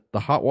element,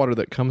 the hot water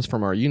that comes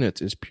from our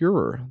units is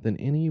purer than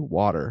any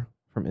water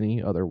from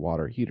any other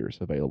water heaters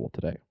available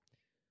today.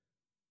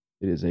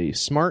 It is a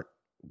smart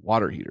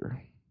water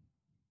heater.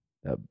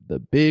 The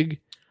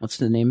big... What's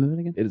the name of it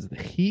again? It is the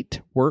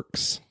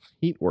HeatWorks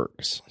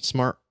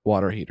Smart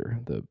Water Heater.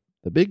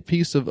 The big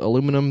piece of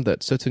aluminum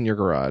that sits in your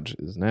garage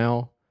is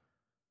now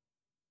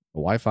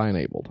Wi-Fi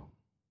enabled.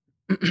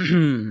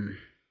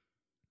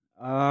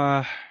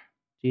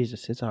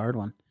 Jesus, it's a hard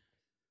one.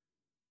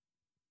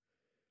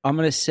 I'm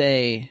gonna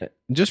say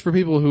Just for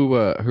people who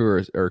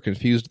are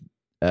confused,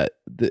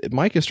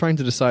 Mike is trying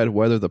to decide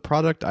whether the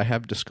product I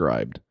have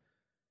described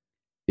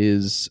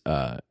is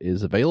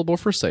available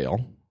for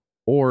sale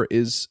or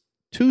is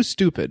too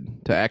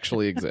stupid to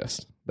actually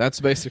exist. That's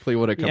basically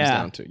what it comes Yeah.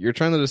 down to. You're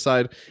trying to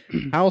decide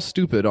how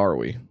stupid are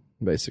we,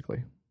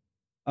 basically.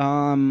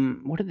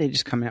 What did they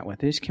just come out with?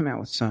 They just came out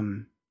with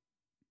some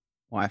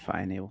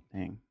Wi-Fi enabled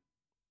thing.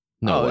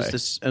 No way. It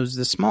was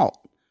the Smalt.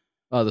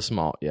 Oh, the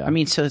Smalt, yeah. I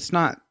mean, so it's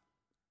not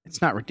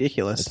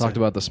ridiculous. I talked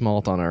about the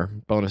Smalt on our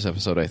bonus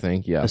episode, I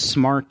think. Yeah. a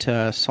smart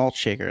salt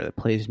shaker that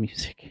plays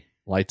music,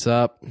 Lights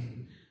up.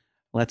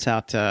 lets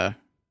out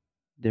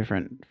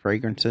different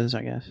fragrances.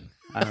 I guess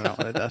I don't know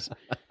what it does.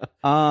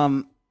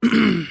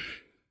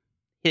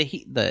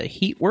 The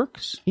heat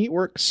works.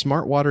 HeatWorks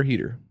smart water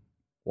heater.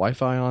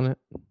 Wi-Fi on it.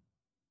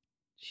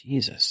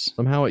 Jesus,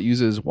 Somehow it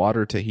uses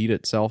water to heat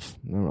itself.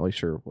 I'm not really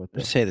sure what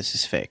let's say this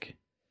is fake.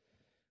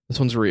 This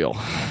one's real.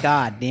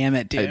 God damn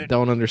it, dude! I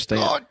don't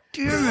understand. God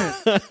damn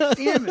it!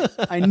 Damn it!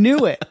 I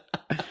knew it.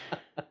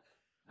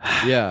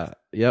 Yeah.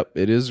 Yep.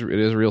 It is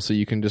real. So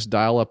you can just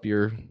dial up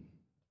your.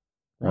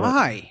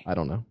 Why? I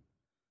don't know.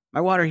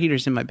 My water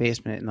heater's in my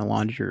basement in the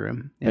laundry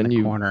room in And the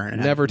you corner.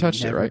 And never I've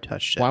touched it, never right?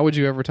 Touched it. Why would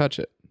you ever touch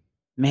it?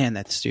 Man,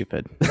 that's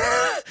stupid.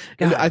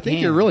 And God I think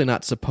damn. you're really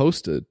not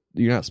supposed to.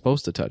 You're not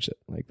supposed to touch it.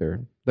 Like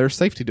they're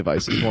safety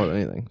devices more than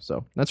anything.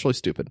 So that's really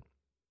stupid.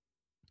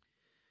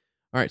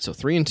 All right, so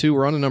 3 and 2.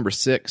 We're on to number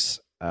 6.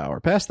 We're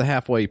past the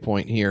halfway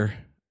point here.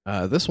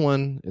 This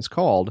one is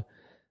called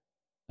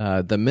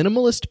the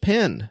minimalist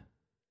pen.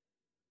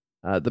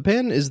 The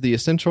pen is the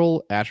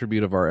essential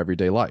attribute of our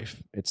everyday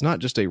life. It's not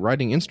just a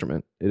writing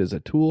instrument. It is a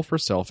tool for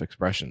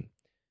self-expression.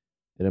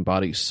 It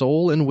embodies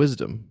soul and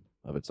wisdom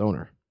of its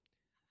owner.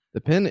 The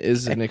pen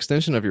is an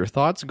extension of your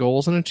thoughts,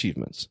 goals, and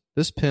achievements.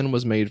 This pen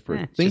was made for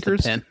Just a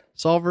thinkers, pen.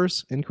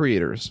 solvers, and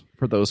creators,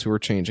 for those who are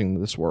changing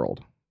this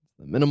world.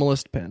 The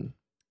minimalist pen.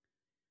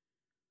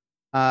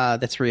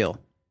 That's real.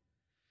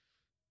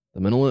 The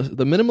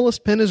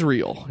minimalist pen is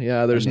real.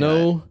 Yeah, there's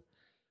knew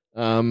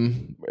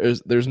no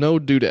there's no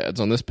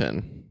doodads on this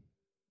pen.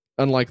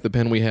 Unlike the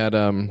pen we had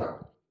there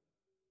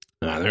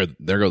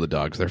go the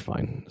dogs, they're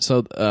fine.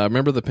 So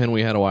remember the pen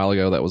we had a while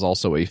ago that was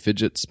also a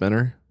fidget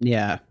spinner?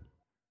 Yeah.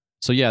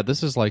 So yeah,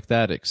 this is like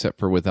that except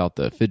for without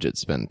the fidget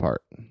spin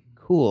part.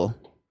 Cool.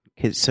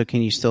 So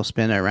can you still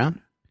spin it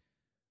around?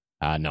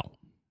 No.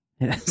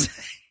 you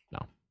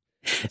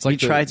It's like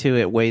try to,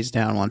 it weighs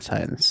down one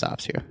side and it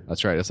stops you.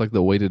 That's right. It's like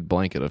the weighted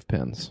blanket of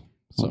pens.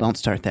 Well, don't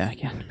start that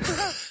again.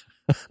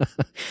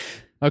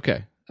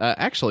 Okay.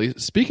 Actually,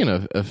 speaking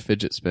of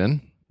fidget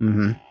spin,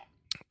 Mm-hmm.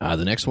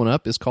 The next one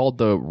up is called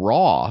the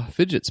Raw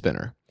Fidget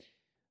Spinner.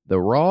 The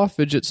Raw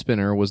Fidget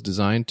Spinner was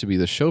designed to be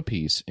the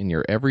showpiece in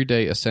your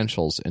everyday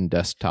essentials and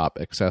desktop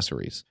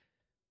accessories.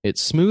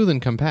 It's smooth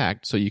and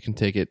compact, so you can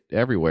take it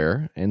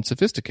everywhere, and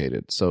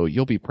sophisticated, so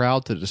you'll be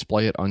proud to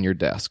display it on your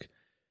desk.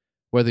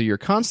 Whether you're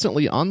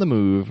constantly on the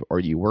move or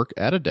you work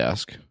at a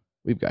desk,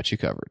 we've got you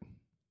covered.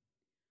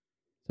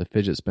 It's a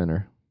fidget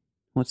spinner.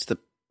 What's the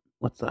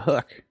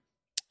hook?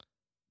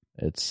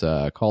 It's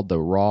called the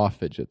Raw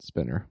Fidget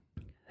Spinner.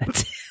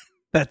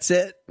 That's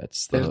it.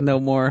 That's There's no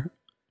more.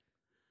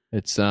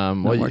 It's No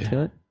what more you-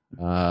 to it.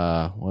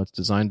 well, it's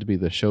designed to be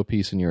the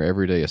showpiece in your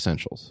everyday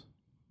essentials.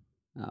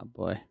 Oh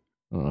boy.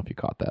 I don't know if you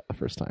caught that the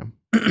first time.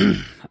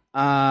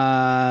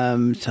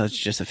 So it's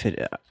just a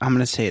fit. I'm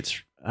gonna say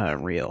it's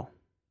real.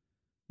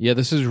 Yeah,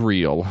 this is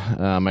real.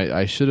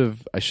 I should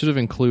have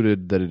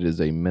included that it is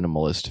a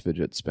minimalist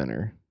fidget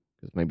spinner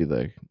because maybe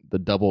the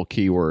double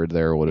keyword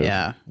there would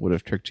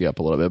have tricked you up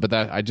a little bit. But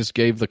that I just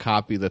gave the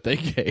copy that they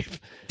gave.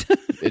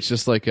 It's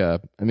just like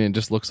it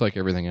just looks like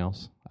everything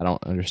else. I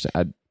don't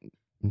understand.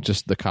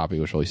 Just the copy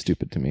was really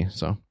stupid to me.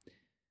 So.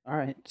 All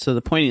right. So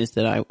the point is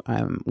that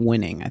I'm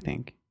winning. I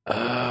think.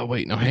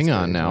 Wait, no, hang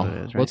on now. what it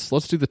is, right?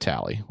 Let's do the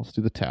tally. Let's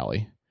do the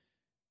tally.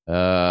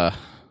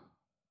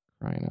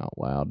 Crying out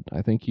loud.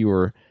 I think you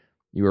were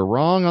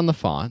wrong on the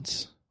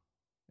fonts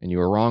and you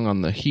were wrong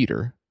on the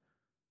heater,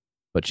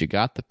 but you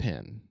got the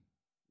pen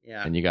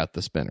Yeah. and you got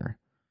the spinner.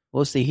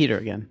 What's the heater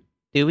again?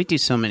 Dude, we do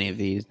so many of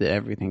these that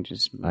everything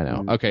just. I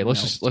know. Okay, let's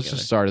melts just together.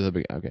 start at the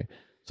beginning. Okay.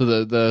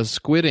 So the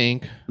squid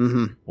ink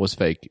Mhm. was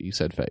fake. You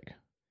said fake.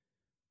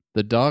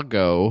 The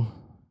doggo,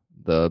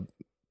 the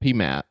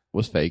PMAT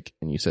was fake,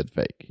 and you said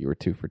fake. You were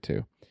 2 for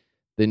 2.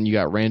 Then you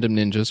got Random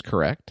Ninjas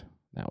correct.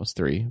 That was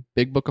 3.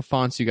 Big Book of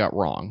Fonts you got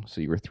wrong, so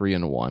you were 3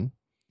 and 1.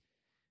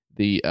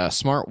 The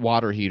Smart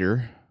Water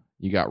Heater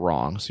you got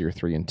wrong, so you're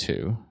 3 and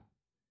 2.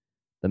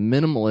 The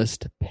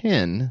Minimalist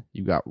Pen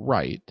you got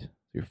right, so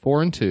you're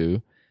 4 and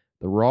 2.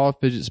 The Raw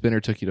Fidget Spinner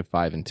took you to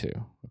 5 and 2.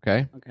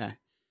 Okay. Okay.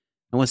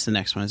 And what's the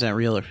next one? Is that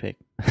real or fake?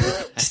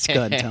 Just go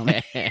ahead and tell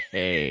me.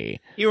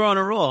 Hey. You were on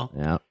a roll.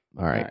 Yeah.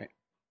 All right.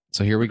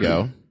 So here we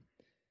go.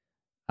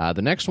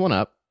 The next one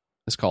up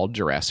is called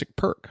Jurassic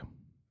Perk.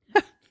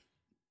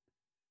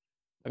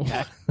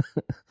 Okay.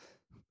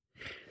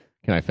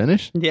 Can I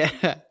finish? Yeah.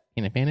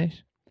 Can I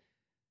finish?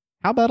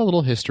 How about a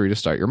little history to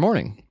start your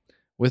morning?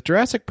 With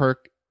Jurassic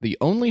Perk, the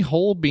only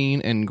whole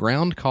bean and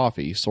ground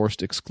coffee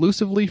sourced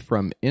exclusively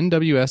from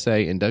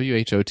NWSA and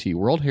WHOT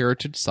World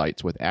Heritage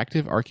sites with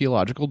active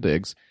archaeological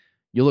digs,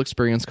 you'll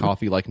experience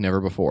coffee like never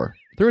before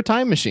through a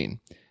time machine.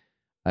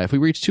 If we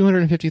reach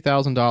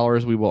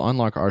 $250,000, we will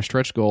unlock our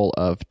stretch goal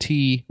of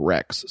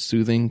T-Rex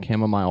Soothing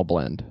Chamomile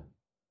Blend.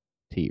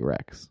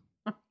 T-Rex.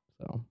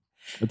 So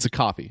it's a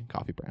coffee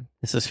brand.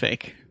 This is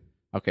fake.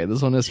 Okay,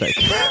 this one is fake.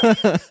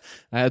 I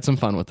had some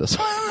fun with this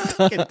one.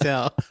 I can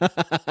tell.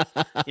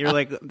 You're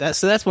like that.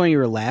 So that's why you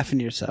were laughing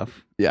to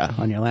yourself. Yeah.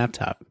 On your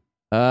laptop.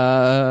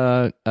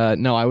 No,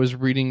 I was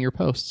reading your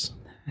posts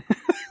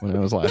when I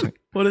was laughing.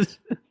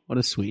 What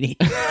a sweetie.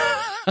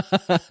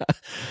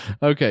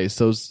 Okay,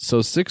 so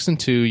 6 and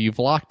 2, you've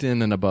locked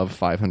in an above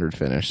 500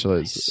 finish. So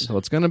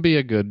it's going to be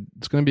a good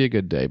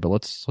day. But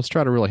let's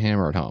try to really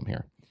hammer it home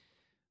here.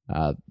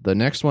 The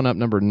next one up,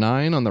 number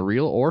 9 on the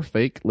real or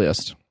fake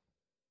list,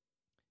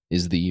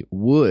 is the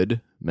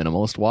Wood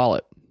Minimalist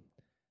Wallet.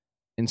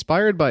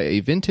 Inspired by a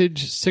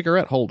vintage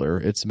cigarette holder,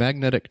 its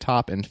magnetic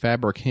top and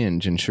fabric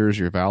hinge ensures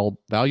your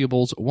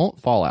valuables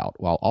won't fall out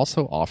while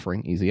also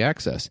offering easy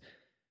access.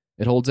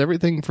 It holds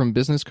everything from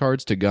business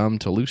cards to gum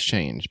to loose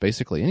change,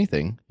 basically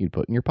anything you'd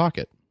put in your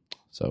pocket.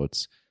 So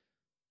it's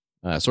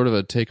sort of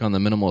a take on the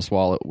minimalist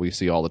wallet we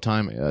see all the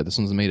time. This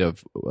one's made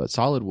of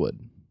solid wood.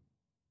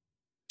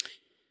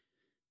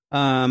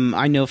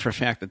 I know for a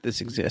fact that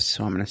this exists,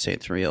 so I'm going to say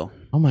it's real.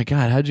 Oh my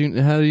God! How do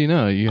you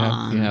know you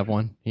have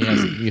one?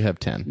 You have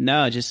 10.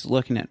 No, just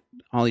looking at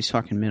all these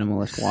fucking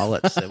minimalist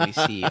wallets that we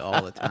see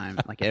all the time.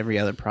 Like every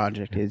other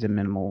project is a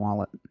minimal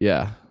wallet.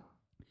 Yeah.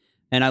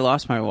 And I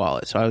lost my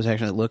wallet, so I was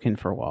actually looking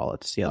for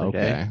wallets the other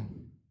day.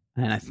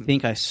 And I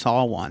think I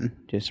saw one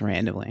just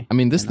randomly. I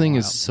mean, this thing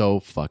is so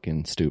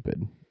fucking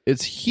stupid.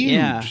 It's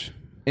huge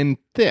and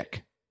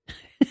thick.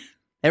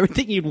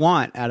 Everything you'd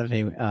want out of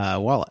a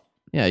wallet.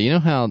 Yeah, you know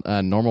how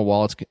normal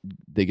wallets,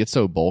 they get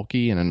so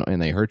bulky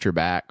and they hurt your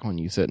back when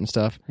you sit and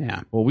stuff?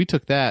 Yeah. Well, we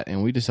took that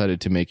and we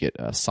decided to make it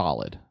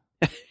solid.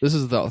 This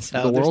is the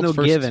So world's there's no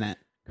first give in it.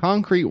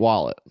 concrete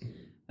wallet.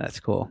 That's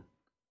cool.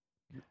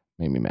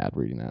 Made me mad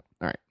reading that.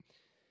 All right.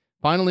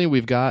 Finally,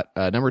 we've got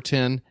number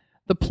 10,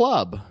 the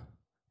Plub.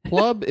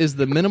 Plub is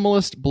the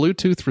minimalist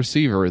Bluetooth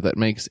receiver that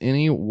makes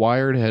any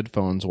wired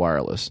headphones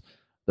wireless.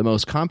 The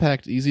most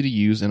compact, easy to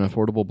use, and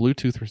affordable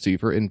Bluetooth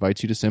receiver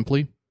invites you to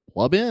simply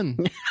plug in.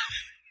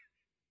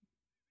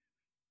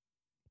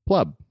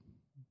 Plub.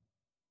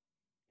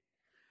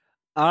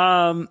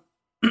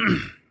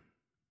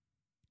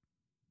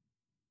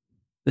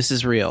 This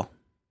is real.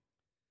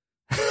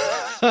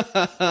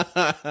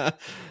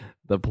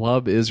 The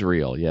Plub is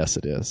real. Yes,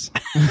 it is.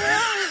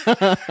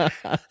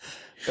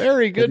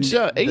 Very good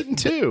show. 8 and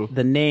 2.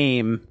 The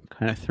name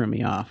kind of threw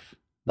me off.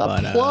 The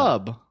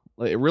Plub.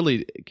 Like, it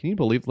really, can you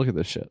believe? Look at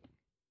this shit.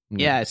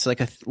 Yeah, it's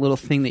like a little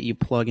thing that you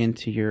plug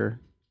into your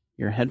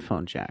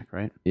headphone jack,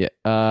 right?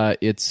 Yeah.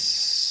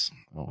 It's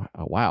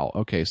wow.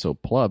 Okay, so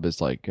Plub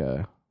is like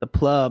the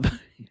Plub.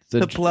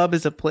 The Plub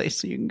is a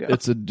place you can go.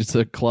 It's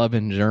a club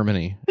in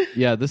Germany.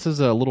 Yeah, this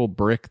is a little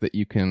brick that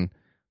you can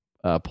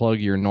plug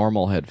your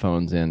normal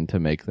headphones in to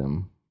make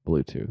them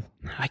Bluetooth.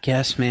 I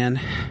guess, man.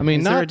 I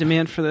mean, is there a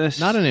demand for this?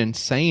 Not an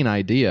insane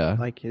idea.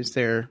 Like, is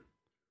there?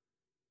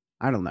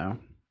 I don't know.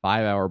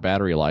 5-hour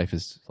battery life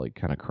is like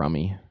kind of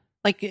crummy.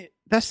 Like,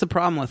 that's the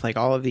problem with like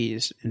all of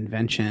these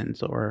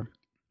inventions or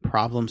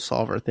problem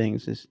solver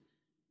things is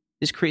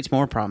this creates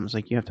more problems.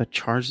 Like, you have to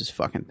charge this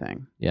fucking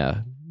thing.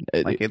 Yeah.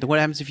 Like, what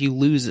happens if you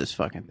lose this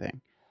fucking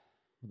thing?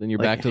 Then you're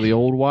back to the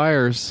old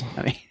wires.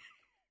 I mean,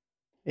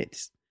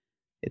 it's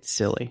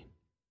silly.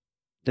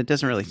 That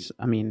doesn't really.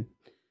 I mean,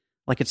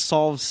 like, it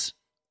solves,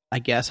 I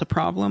guess, a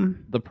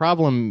problem. The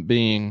problem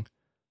being,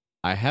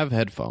 I have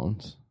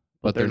headphones,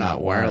 but they're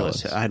not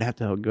wireless. I'd have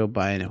to go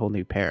buy a whole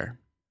new pair.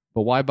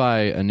 But why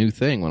buy a new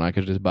thing when I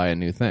could just buy a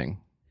new thing?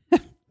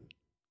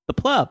 The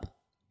Plub.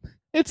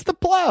 It's the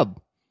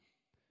Plub.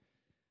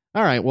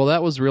 All right. Well,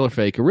 that was real or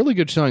fake. A really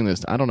good showing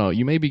this. I don't know.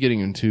 You may be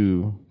getting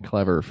too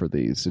clever for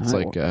these. It's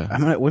like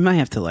we might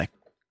have to like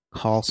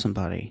call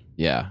somebody.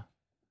 Yeah.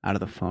 Out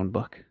of the phone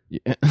book.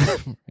 Yeah.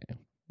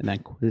 And then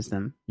quiz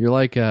them. You're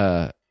like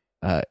the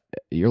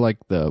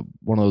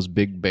one of those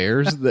big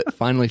bears that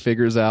finally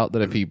figures out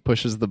that if he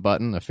pushes the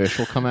button, a fish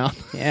will come out.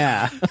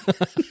 Yeah.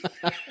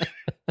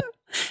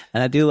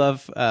 And I do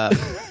love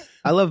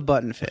I love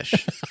button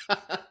fish.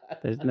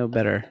 There's no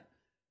better.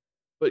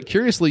 But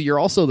curiously, you're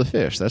also the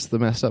fish. That's the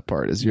messed up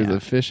part, is you're the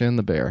fish and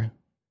the bear.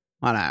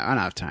 I don't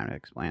have time to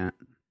explain it.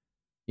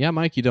 Yeah,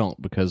 Mike, you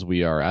don't, because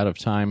we are out of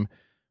time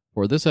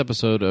for this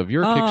episode of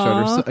your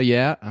Kickstarter.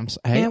 Yeah,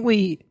 Can't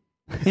we?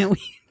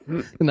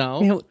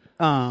 No.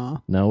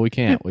 No, we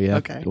can't. We have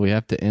Okay. we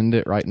have to end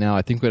it right now.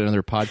 I think we have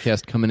another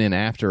podcast coming in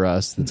after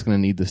us that's going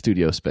to need the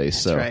studio space.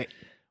 That's so right.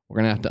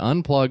 we're going to have to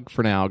unplug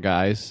for now,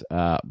 guys.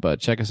 But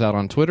check us out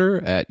on Twitter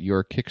at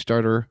your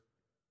Kickstarter.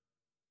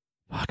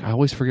 Fuck, I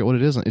always forget what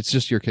it is. It's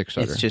just your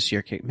Kickstarter. It's just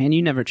your kick. Man,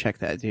 you never check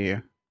that, do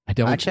you? I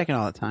don't. I check it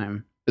all the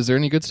time. Is there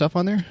any good stuff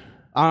on there?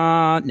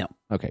 No.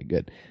 Okay,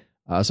 good.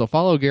 So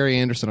follow Gary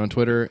Anderson on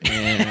Twitter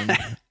and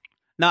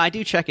No, I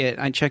do check it.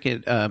 I check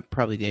it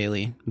probably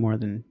daily, more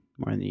than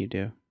you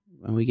do.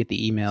 When we get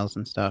the emails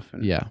and stuff,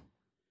 and yeah,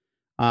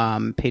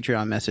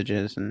 Patreon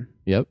messages, and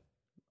yep,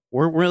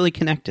 we're really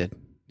connected.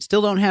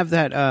 Still don't have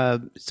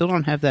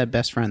that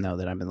best friend though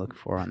that I've been looking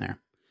for on there.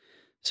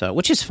 So,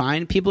 which is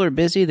fine. People are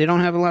busy. They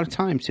don't have a lot of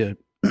time to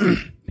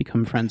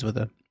become friends with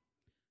a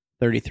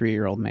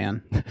 33-year-old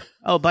man.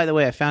 Oh, by the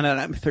way, I found out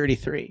I'm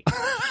 33.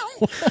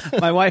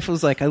 My wife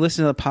was like, I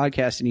listened to the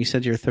podcast and you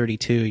said you're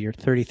 32. You're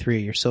 33.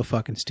 You're so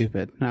fucking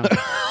stupid. And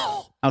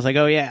I was like,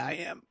 oh yeah, I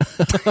am.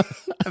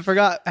 I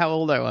forgot how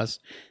old I was.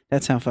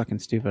 That's how fucking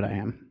stupid I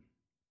am.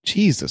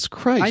 Jesus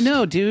Christ! I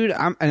know, dude.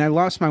 And I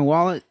lost my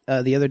wallet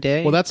the other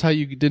day. Well, that's why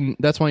you didn't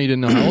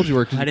know how old you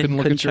were because you couldn't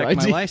look at your check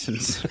ID. my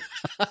license.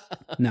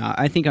 No,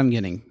 I think I'm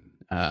getting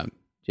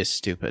just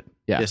stupid.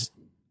 Yeah.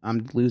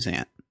 I'm losing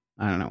it.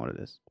 I don't know what it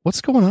is.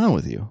 What's going on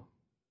with you?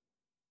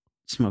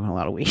 Smoking a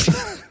lot of weed.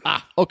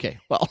 Okay.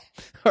 Well,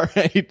 all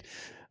right.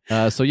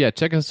 So yeah,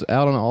 check us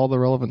out on all the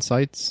relevant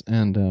sites,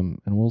 and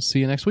we'll see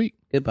you next week.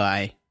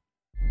 Goodbye.